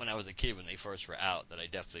when I was a kid, when they first were out, that I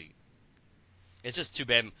definitely. It's just too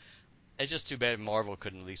bad. It's just too bad Marvel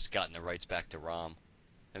couldn't at least gotten the rights back to ROM.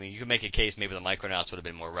 I mean, you could make a case maybe the Micronauts would have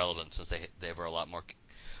been more relevant since they were a lot more.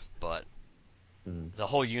 But the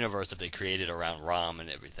whole universe that they created around ROM and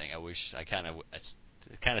everything, it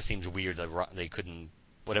kind of seems weird that they couldn't.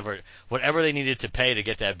 Whatever they needed to pay to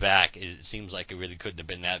get that back, it seems like it really couldn't have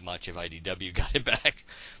been that much if IDW got it back.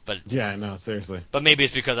 But yeah, no, seriously. But maybe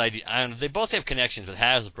it's because they both have connections with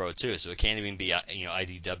Hasbro too, so it can't even be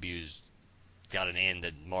IDW's got an end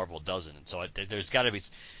that Marvel doesn't. So there's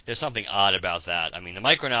something odd about that. I mean, the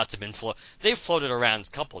Micronauts have been they've floated around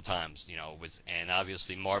a couple of times, and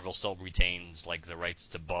obviously Marvel still retains like the rights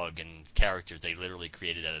to Bug and characters they literally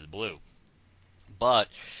created out of the blue. But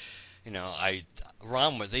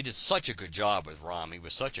they did such a good job with Rom. He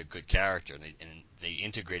was such a good character, and they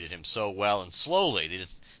integrated him so well and slowly.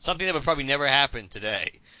 Something that would probably never happen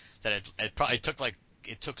today. That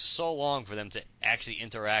it took so long for them to actually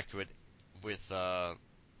interact with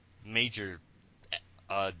major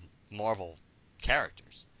Marvel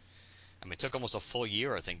characters. I mean, it took almost a full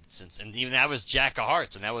year, I think, and even that was Jack of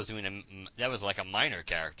Hearts, and that was like a minor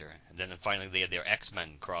character. And then finally they had their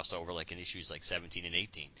X-Men crossover, like in issues like 17 and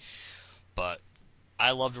 18. But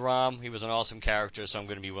I loved Rom. He was an awesome character, so I'm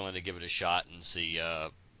going to be willing to give it a shot and see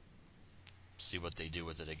what they do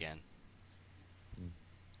with it again.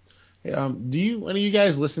 Hey, do any of you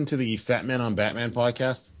guys listen to the Fat Man on Batman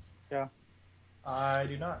podcast? Yeah. I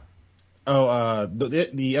do not. Oh,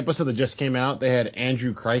 the episode that just came out, they had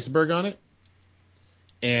Andrew Kreisberg on it,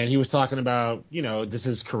 and he was talking about just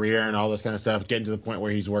his career and all this kind of stuff, getting to the point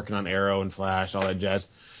where he's working on Arrow and Flash, all that jazz.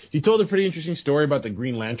 He told a pretty interesting story about the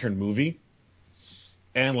Green Lantern movie,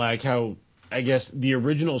 and like how I guess the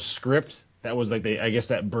original script that was like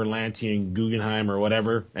that Berlanti and Guggenheim or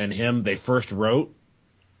whatever and him they first wrote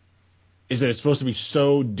is that it's supposed to be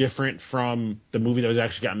so different from the movie that was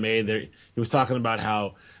actually got made. He was talking about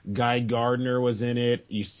how Guy Gardner was in it.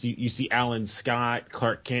 You see Alan Scott,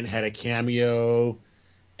 Clark Kent had a cameo,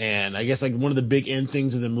 and I guess like one of the big end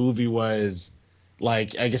things of the movie was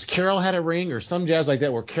like I guess Carol had a ring or some jazz like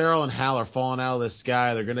that, where Carol and Hal are falling out of the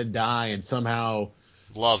sky. They're gonna die, and somehow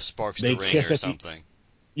love sparks the ring or something.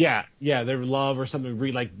 Yeah, their love or something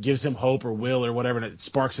gives him hope or will or whatever, and it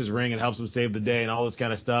sparks his ring and helps him save the day and all this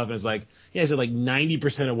kind of stuff. And it's like, I said like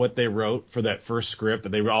 90% of what they wrote for that first script that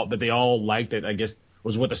they all liked, that I guess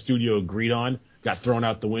was what the studio agreed on, got thrown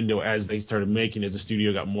out the window as they started making it. The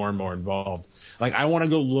studio got more and more involved. Like, I want to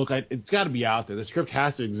go look. It's got to be out there. The script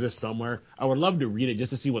has to exist somewhere. I would love to read it just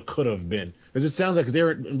to see what could have been, because it sounds like they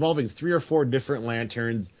were involving 3 or 4 different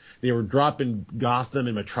lanterns. They were dropping Gotham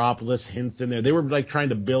and Metropolis hints in there. They were like trying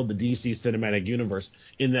to build the DC cinematic universe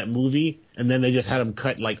in that movie, and then they just had them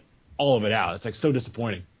cut like all of it out. It's like so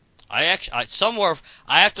disappointing. I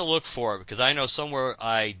have to look for it, because I know somewhere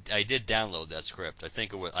I did download that script. I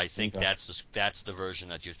think okay. That's the version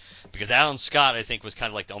that because Alan Scott I think was kind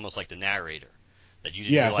of like almost like the narrator, that you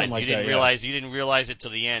didn't realize it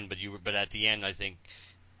till the end, but at the end I think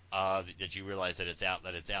that you realize that it's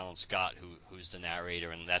Alan Scott who's the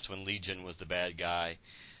narrator, and that's when Legion was the bad guy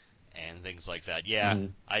and things like that. Yeah,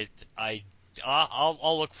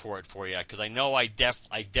 I'll look for it for you, because I know I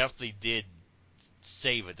definitely did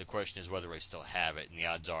save it. The question is whether I still have it, and the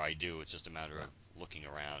odds are I do. It's just a matter of looking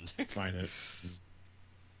around. Find it.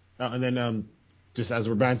 And then just as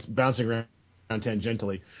we're bouncing around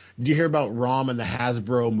tangentially, did you hear about Rom and the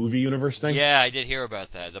Hasbro movie universe thing? Yeah, I did hear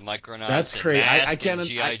about that. The Micronauts, that's crazy. I can't.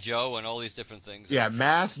 G.I. Joe and all these different things. Yeah,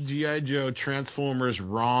 Mask, G.I. Joe, Transformers,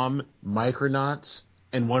 Rom, Micronauts,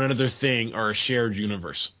 and one other thing are a shared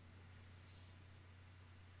universe.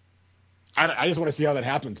 I just want to see how that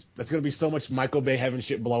happens. That's going to be so much Michael Bay having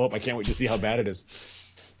shit blow up. I can't wait to see how bad it is.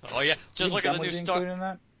 Oh yeah, just look at the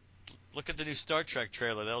new Look at the new Star Trek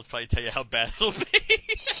trailer. That'll probably tell you how bad it'll be.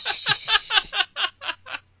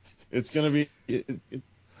 It's going to be.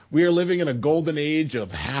 We are living in a golden age of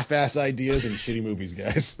half-ass ideas and shitty movies,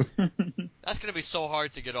 guys. That's going to be be so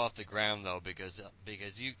hard to get off the ground though, because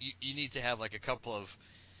you need to have like a couple of.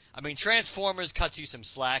 I mean, Transformers cuts you some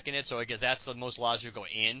slack in it, so I guess that's the most logical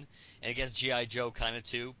in. And I guess G.I. Joe kind of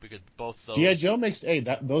too, because both those. G.I. Joe makes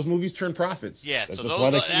those movies turn profits. Yeah, That's so just those why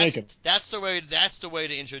they keep making. that's the way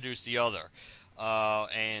to introduce the other,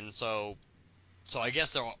 and so I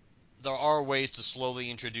guess there are ways to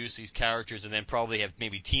slowly introduce these characters and then probably have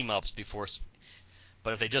maybe team ups before.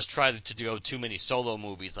 But if they just try to do too many solo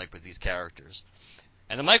movies like with these characters,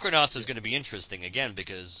 and the Micronauts is going to be interesting again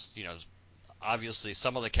because obviously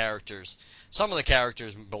some of the characters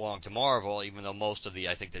belong to Marvel, even though most of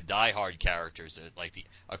I think the diehard characters, like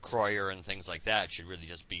a Croyer and things like that, should really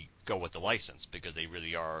just go with the license because they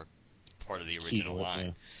really are part of the original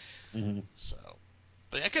line. Yeah. Mm-hmm. So,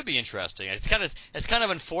 but that could be interesting. It's kind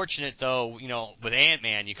of unfortunate though. With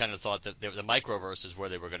Ant-Man, you kind of thought that the microverse is where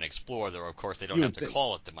they were going to explore. Though of course they don't have to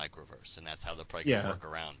call it the microverse, and that's how they're probably going to work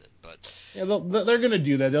around it. But yeah, they're going to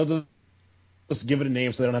do that. They'll just give it a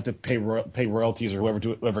name so they don't have to pay royalties or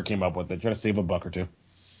whoever came up with it. Try to save a buck or two.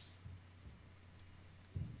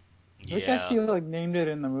 Yeah. They actually named it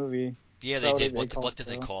in the movie. Yeah, they did. What did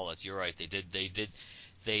they call it? You're right.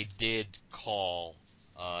 They did call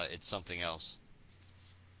it something else.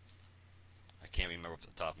 I can't remember off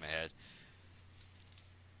the top of my head.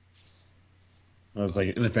 It was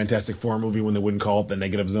like in the Fantastic Four movie when they wouldn't call it the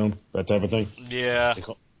negative zone, that type of thing. Yeah. They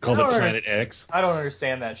called it Planet X. I don't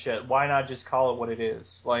understand that shit. Why not just call it what it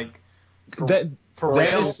is?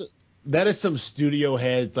 That is some studio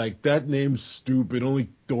heads like, that name's stupid. Only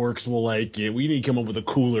dorks will like it. We need to come up with a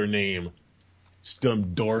cooler name.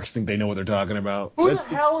 Dumb dorks think they know what they're talking about. Who the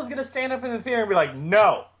hell is going to stand up in the theater and be like,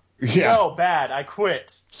 no, bad, I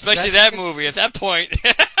quit. Especially that movie at that point.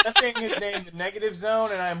 That thing is named The Negative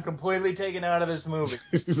Zone, and I'm completely taken out of this movie.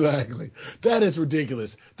 Exactly. That is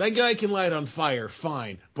ridiculous. That guy can light on fire,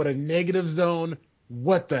 fine. But a negative zone?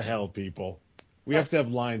 What the hell, people? We have to have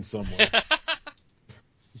lines somewhere.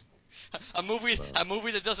 A movie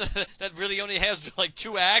that really only has like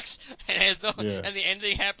 2 acts and and the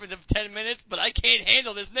ending happens in 10 minutes, but I can't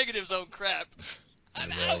handle this negative zone crap.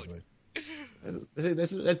 I'm out.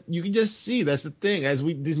 You can just see, that's the thing. As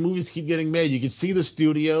these movies keep getting made, you can see the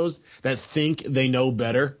studios that think they know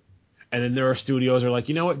better, and then there are studios that are like,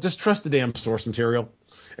 you know what, just trust the damn source material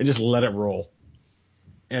and just let it roll.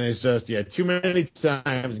 And it's just, too many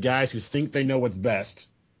times guys who think they know what's best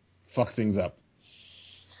fuck things up.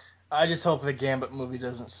 I just hope the Gambit movie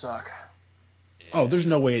doesn't suck. Oh, there's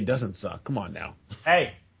no way it doesn't suck. Come on now.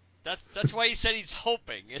 Hey. That's why he said he's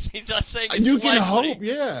hoping. He's not saying it's you likely. Can hope,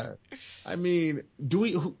 yeah. I mean,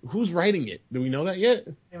 who's writing it? Do we know that yet?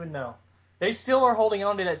 I don't even know. They still are holding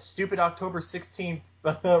on to that stupid October 16th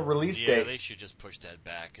release date. Yeah, they should just push that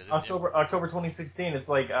back. October 2016. It's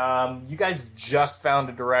like, you guys just found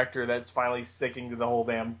a director that's finally sticking to the whole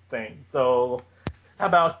damn thing. So, how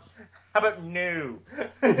about no?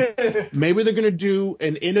 Maybe they're gonna do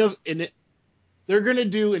an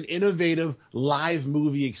innovative live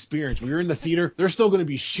movie experience. When you're in the theater, they're still going to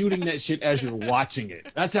be shooting that shit as you're watching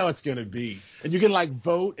it. That's how it's going to be. And you can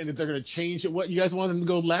vote, and if they're going to change it, what you guys want them to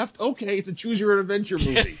go left? Okay, it's a choose your own adventure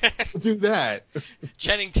movie. We'll do that.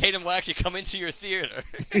 Channing Tatum will actually come into your theater.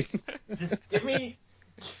 Just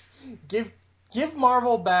give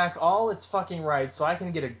Marvel back all its fucking rights so I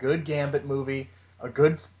can get a good Gambit movie, a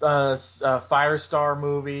good Firestar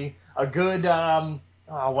movie, a good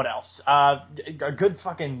what else? A good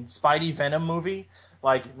fucking Spidey Venom movie,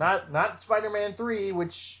 not Spider-Man 3,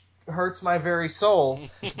 which hurts my very soul,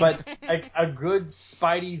 but a good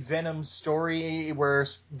Spidey Venom story where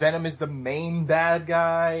Venom is the main bad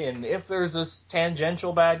guy, and if there's a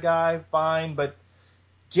tangential bad guy, fine, but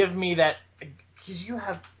give me that, because you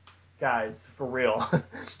have, guys, for real, do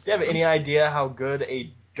you have any idea how good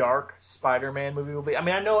a dark Spider-Man movie will be? I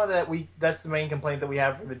mean, I know that that's the main complaint that we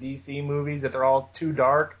have for the DC movies, that they're all too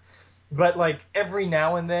dark, but every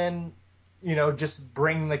now and then, just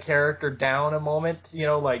bring the character do a moment, do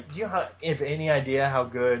you have any idea how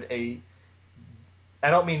good I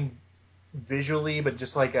don't mean visually, but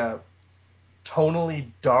just a tonally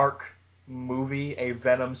dark movie a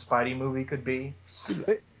Venom Spidey movie could be?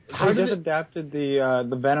 They just adapted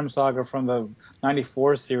the Venom saga from the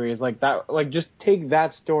 '94 series, just take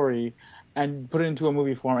that story and put it into a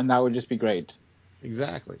movie form, and that would just be great.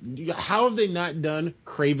 Exactly. How have they not done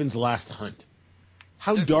Kraven's Last Hunt?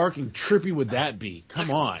 How dark and trippy would that be? Come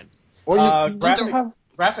on. Or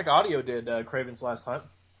Graphic Audio did Kraven's Last Hunt.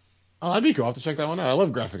 Oh, that'd be cool. I'll have to check that one out. I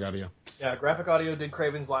love Graphic Audio. Yeah, Graphic Audio did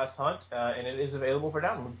Kraven's Last Hunt, and it is available for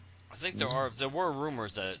download. I think there were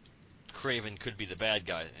rumors that Kraven could be the bad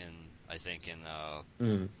guy in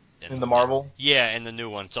In the Marvel? Yeah, in the new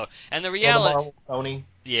one. So, and the Well, the reality, Marvel, Sony.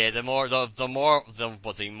 yeah, the Marvel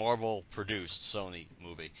produced Sony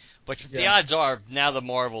movie. But the Yeah. odds are now the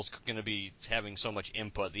Marvel's going to be having so much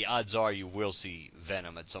input. The odds are you will see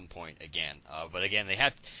Venom at some point again. But again, they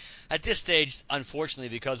have at this stage, unfortunately,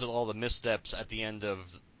 because of all the missteps at the end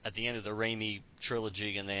of the Raimi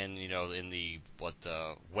trilogy, and then in the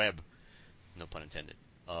web, no pun intended,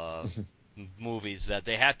 movies, that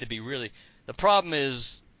they have to be really. The problem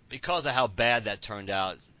is because of how bad that turned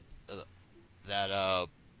out. That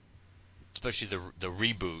especially the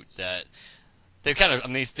reboot, that they've kind of, I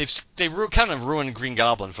mean, they've kind of ruined Green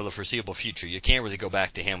Goblin for the foreseeable future. You can't really go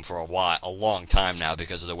back to him for a long time now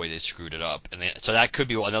because of the way they screwed it up, and so that could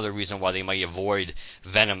be another reason why they might avoid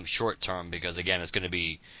Venom short term, because again, it's going to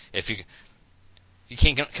be, if you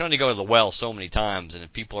can only go to the well so many times, and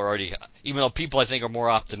if people are already, even though people I think are more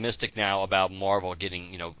optimistic now about Marvel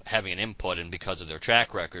getting, having an input, and because of their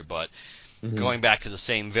track record, but going back to the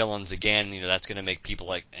same villains again, that's going to make people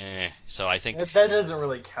like, eh. So I think That doesn't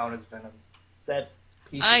really count as Venom. That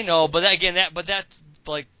piece I of know, shit. but that's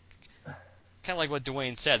like kind of like what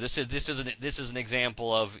Dwayne said. This is an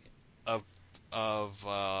example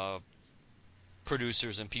of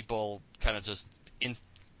producers and people kind of just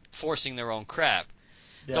enforcing their own crap.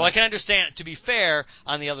 Yeah. Though I can understand, to be fair,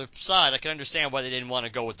 on the other side, I can understand why they didn't want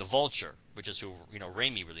to go with the Vulture, which is who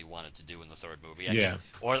Raimi really wanted to do in the third movie.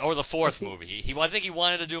 Or the fourth movie. I think he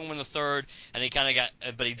wanted to do him in the third, and he kind of got,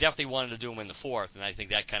 but he definitely wanted to do him in the fourth, and I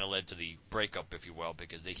think that kind of led to the breakup, if you will,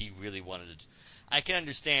 because he really wanted to. I can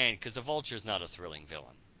understand, because the Vulture is not a thrilling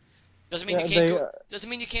villain. Doesn't mean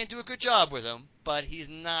you can't do a good job with him, but he's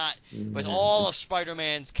not. With all of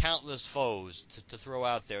Spider-Man's countless foes to throw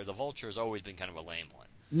out there, the Vulture has always been kind of a lame one.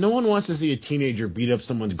 No one wants to see a teenager beat up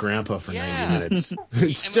someone's grandpa for 90 Yeah. minutes.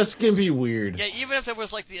 It's just going to be weird. Yeah, even if it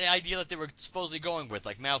was like the idea that they were supposedly going with,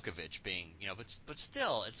 like Malkovich being, but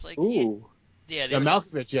still, it's like, Ooh. yeah, they Yeah, were,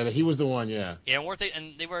 Malkovich, yeah, he was the one, yeah. yeah, weren't they?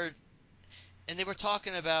 And they were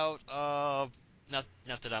talking about, not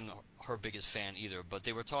that I'm her biggest fan either, but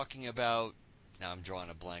they were talking about. Now I'm drawing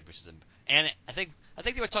a blank, which is Anne. I think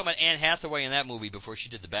they were talking about Anne Hathaway in that movie before she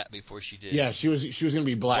did Yeah, she was going to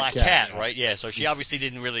be Black Cat, yeah. right? Yeah, so she obviously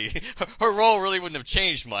didn't really. Her role really wouldn't have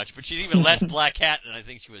changed much, but she's even less Black Cat than I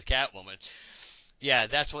think she was Catwoman. Yeah,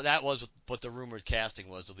 that was what the rumored casting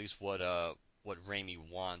was, at least what Raimi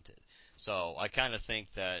wanted. So I kind of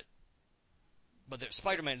think that. But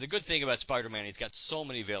Spider-Man, the good thing about Spider-Man, he's got so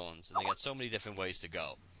many villains, and they got so many different ways to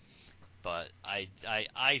go. But I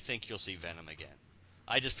think you'll see Venom again.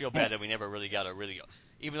 I just feel bad that we never really got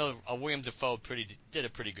even though William Dafoe did a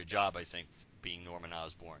pretty good job, I think, being Norman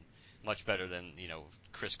Osborn, much better than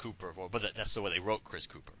Chris Cooper. But that's the way they wrote Chris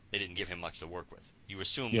Cooper. They didn't give him much to work with. You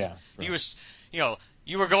assumed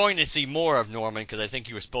you were going to see more of Norman, because I think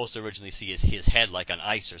you were supposed to originally see his head like on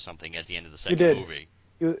ice or something at the end of the second movie.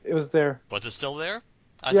 It was there. Was it still there?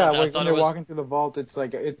 I Yeah, thought when it they're was. walking through the vault, it's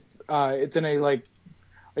like it's in a like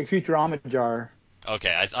Futurama jar.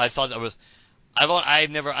 Okay, I thought that was.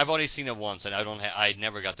 I've only seen it once, and I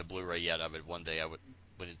never got the Blu-ray yet of it. One day I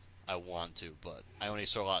want to, but I only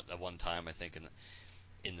saw it at one time, I think,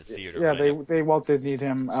 in the theater. Yeah, But they Walt Disney'd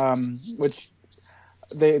him, which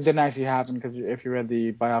they didn't actually happen because if you read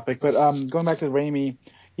the biopic. But going back to Raimi,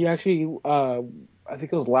 he actually I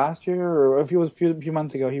think it was last year or if it was a few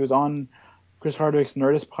months ago, he was on Chris Hardwick's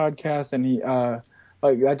Nerdist podcast, and he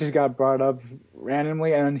like that just got brought up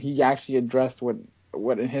randomly, and he actually addressed what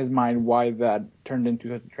in his mind why that turned into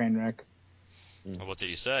such a train wreck. what did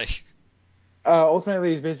he say?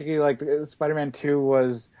 Ultimately, it's basically like Spider-Man 2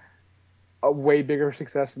 was a way bigger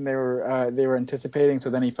success than they were anticipating. So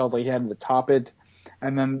then he felt like he had to top it,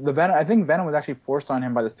 and then I think Venom was actually forced on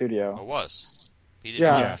him by the studio. It was. He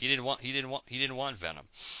didn't want Venom.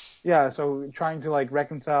 Yeah, so trying to like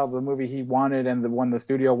reconcile the movie he wanted and the one the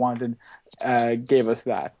studio wanted, gave us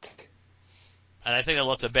that. And I think that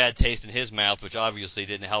left a bad taste in his mouth, which obviously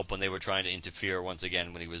didn't help when they were trying to interfere once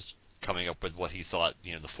again when he was coming up with what he thought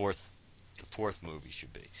the fourth movie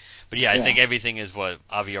should be. But yeah, I think everything is what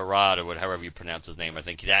Avi Arad, or however you pronounce his name. I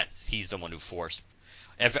think he's the one who forced.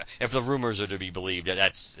 If the rumors are to be believed,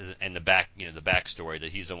 that's in the backstory,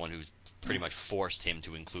 that he's the one who's pretty much forced him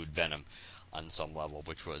to include Venom on some level,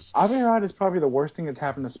 which was. Avi Arad is probably the worst thing that's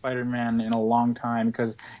happened to Spider-Man in a long time,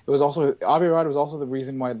 because Avi Arad was also the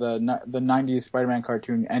reason why the '90s Spider-Man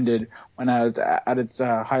cartoon ended when at its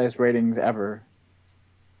highest ratings ever.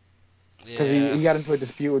 Because he got into a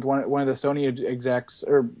dispute with one of the Sony execs,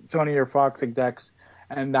 or Sony or Fox execs,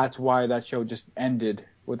 and that's why that show just ended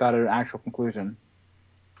without an actual conclusion.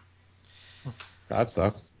 That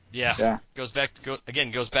sucks. Yeah. Goes back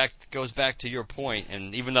to your point,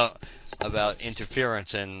 and even though about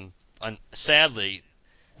interference and sadly,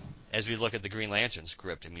 as we look at the Green Lantern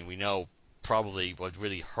script, I mean, we know probably what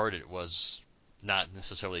really hurt it was not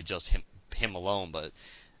necessarily just him alone, but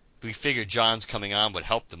we figured John's coming on would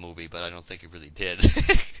help the movie, but I don't think it really did.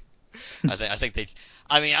 I think they.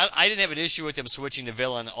 I mean, I didn't have an issue with them switching the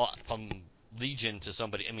villain from Legion to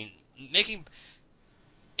somebody. I mean, making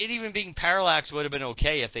it even being Parallax would have been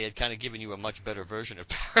okay if they had kind of given you a much better version of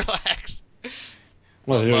Parallax.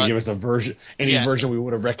 Well, they would But give us any yeah, version we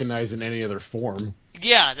would have recognized in any other form.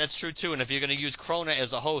 yeah, that's true too. And if you're going to use Krona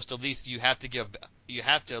as a host, at least you have to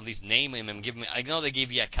at least name him and give him. I know they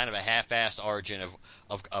gave you a kind of a half-assed origin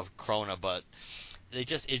of Krona, but they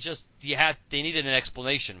needed an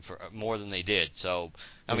explanation for more than they did. So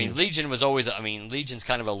I mean, Legion's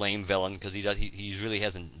kind of a lame villain because he really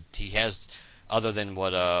has other than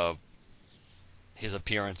what his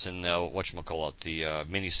appearance in whatchamacallit, the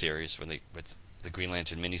miniseries with the Green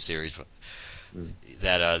Lantern miniseries,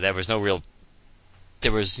 that there was no real.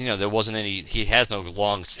 There wasn't any. He has no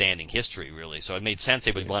long-standing history really, so it made sense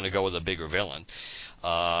they would want to go with a bigger villain.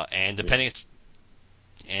 And if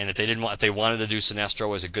they wanted to do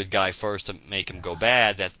Sinestro as a good guy first to make him go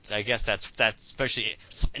bad, I guess that's especially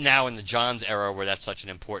now in the Johns era where that's such an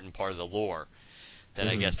important part of the lore. That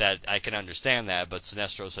I guess that I can understand that, but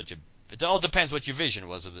Sinestro is such a. It all depends what your vision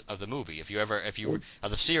was of the movie. Of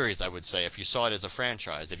the series, I would say, if you saw it as a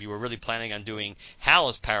franchise, if you were really planning on doing Hal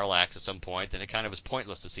as Parallax at some point, then it kind of was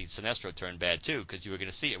pointless to see Sinestro turn bad too, because you were going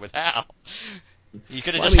to see it with Hal. You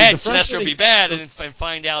could have had Sinestro be bad and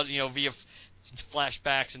find out, via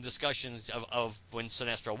flashbacks and discussions of when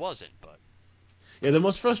Sinestro wasn't. But yeah, the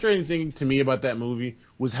most frustrating thing to me about that movie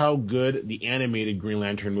was how good the animated Green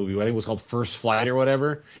Lantern movie, I think it was called First Flight or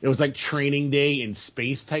whatever. It was like Training Day in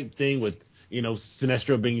space type thing with,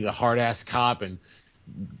 Sinestro being the hard ass cop and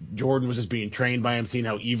Jordan was just being trained by him, seeing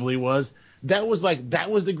how evil he was. That was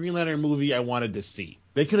the Green Lantern movie I wanted to see.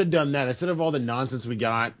 They could have done that instead of all the nonsense we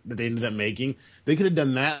got that they ended up making. They could have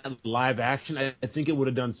done that live action. I think it would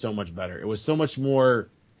have done so much better. It was so much more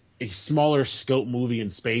a smaller scope movie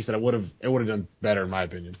in space that it would have done better in my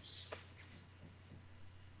opinion.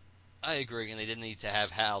 I agree, and they didn't need to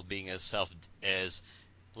have Hal being as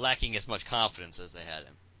lacking as much confidence as they had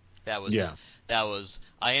him.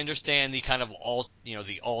 I understand the kind of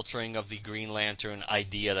the altering of the Green Lantern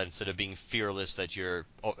idea that instead of being fearless, that you're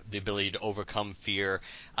the ability to overcome fear.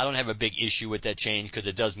 I don't have a big issue with that change because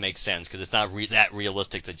it does make sense because it's not that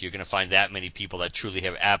realistic that you're going to find that many people that truly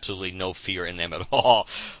have absolutely no fear in them at all.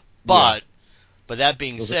 But that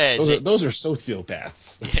being said, those are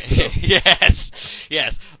sociopaths.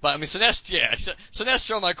 yes. But I mean,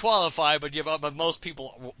 Sinestro might qualify, but most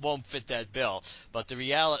people won't fit that bill. But the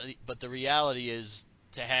reality is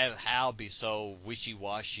to have Hal be so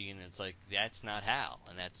wishy-washy, and it's like that's not Hal,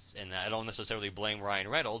 and I don't necessarily blame Ryan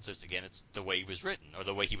Reynolds. It's the way he was written, or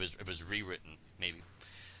the way it was rewritten, maybe.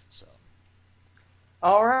 So.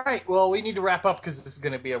 All right. Well, we need to wrap up because this is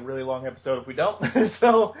going to be a really long episode if we don't.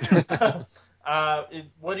 So,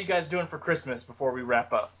 what are you guys doing for Christmas before we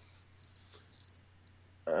wrap up?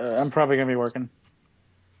 I'm probably gonna be working.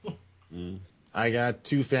 I got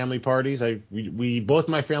 2 family parties. We both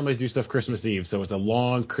my families do stuff Christmas Eve, so it's a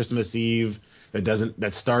long Christmas Eve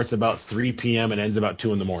that starts about 3 p.m. and ends about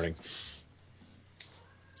 2 in the morning.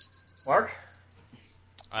 Mark?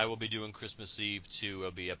 I will be doing Christmas Eve too.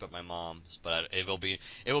 I'll be up at my mom's, but it will be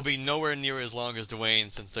nowhere near as long as Dwayne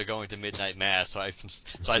since they're going to midnight mass. So I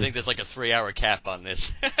think there's like a 3-hour cap on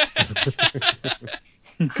this.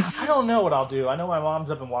 I don't know what I'll do. I know my mom's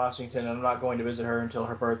up in Washington, and I'm not going to visit her until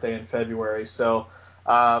her birthday in February. So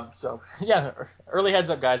yeah, early heads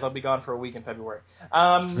up, guys. I'll be gone for a week in February.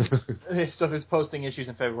 So there's posting issues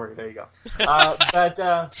in February. There you go.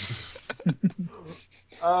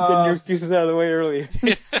 Getting your excuses out of the way early.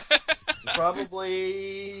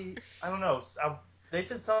 Probably, I don't know. They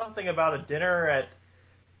said something about a dinner at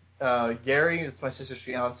Gary. It's my sister's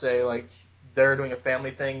fiance. Like they're doing a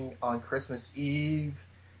family thing on Christmas Eve,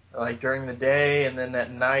 like during the day, and then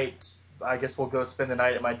at night, I guess we'll go spend the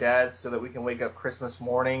night at my dad's so that we can wake up Christmas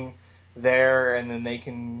morning there, and then they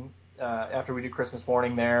can. After we do Christmas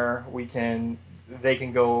morning there, they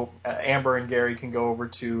can go. Amber and Gary can go over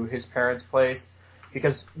to his parents' place.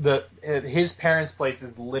 Because his parents' place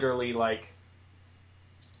is literally like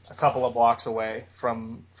a couple of blocks away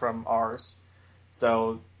from ours,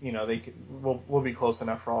 so we'll be close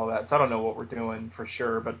enough for all that. So I don't know what we're doing for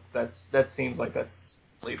sure, but that seems like that's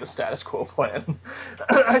the status quo plan.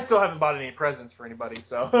 I still haven't bought any presents for anybody,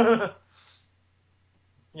 so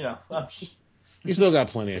You still got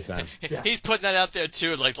plenty of time. Yeah. He's putting that out there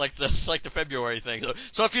too, like the February thing.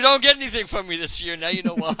 So if you don't get anything from me this year, now you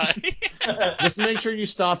know why. Just make sure you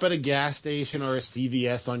stop at a gas station or a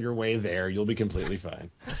CVS on your way there. You'll be completely fine.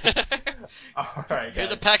 All right, Here's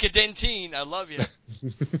guys. a pack of Dentine. I love you.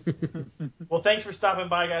 Well, thanks for stopping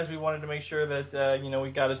by, guys. We wanted to make sure that we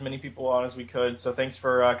got as many people on as we could. So thanks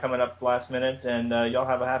for coming up last minute, and y'all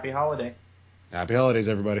have a happy holiday. Happy holidays,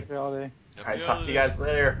 everybody. Happy holiday. All right, talk to you guys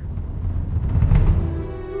later.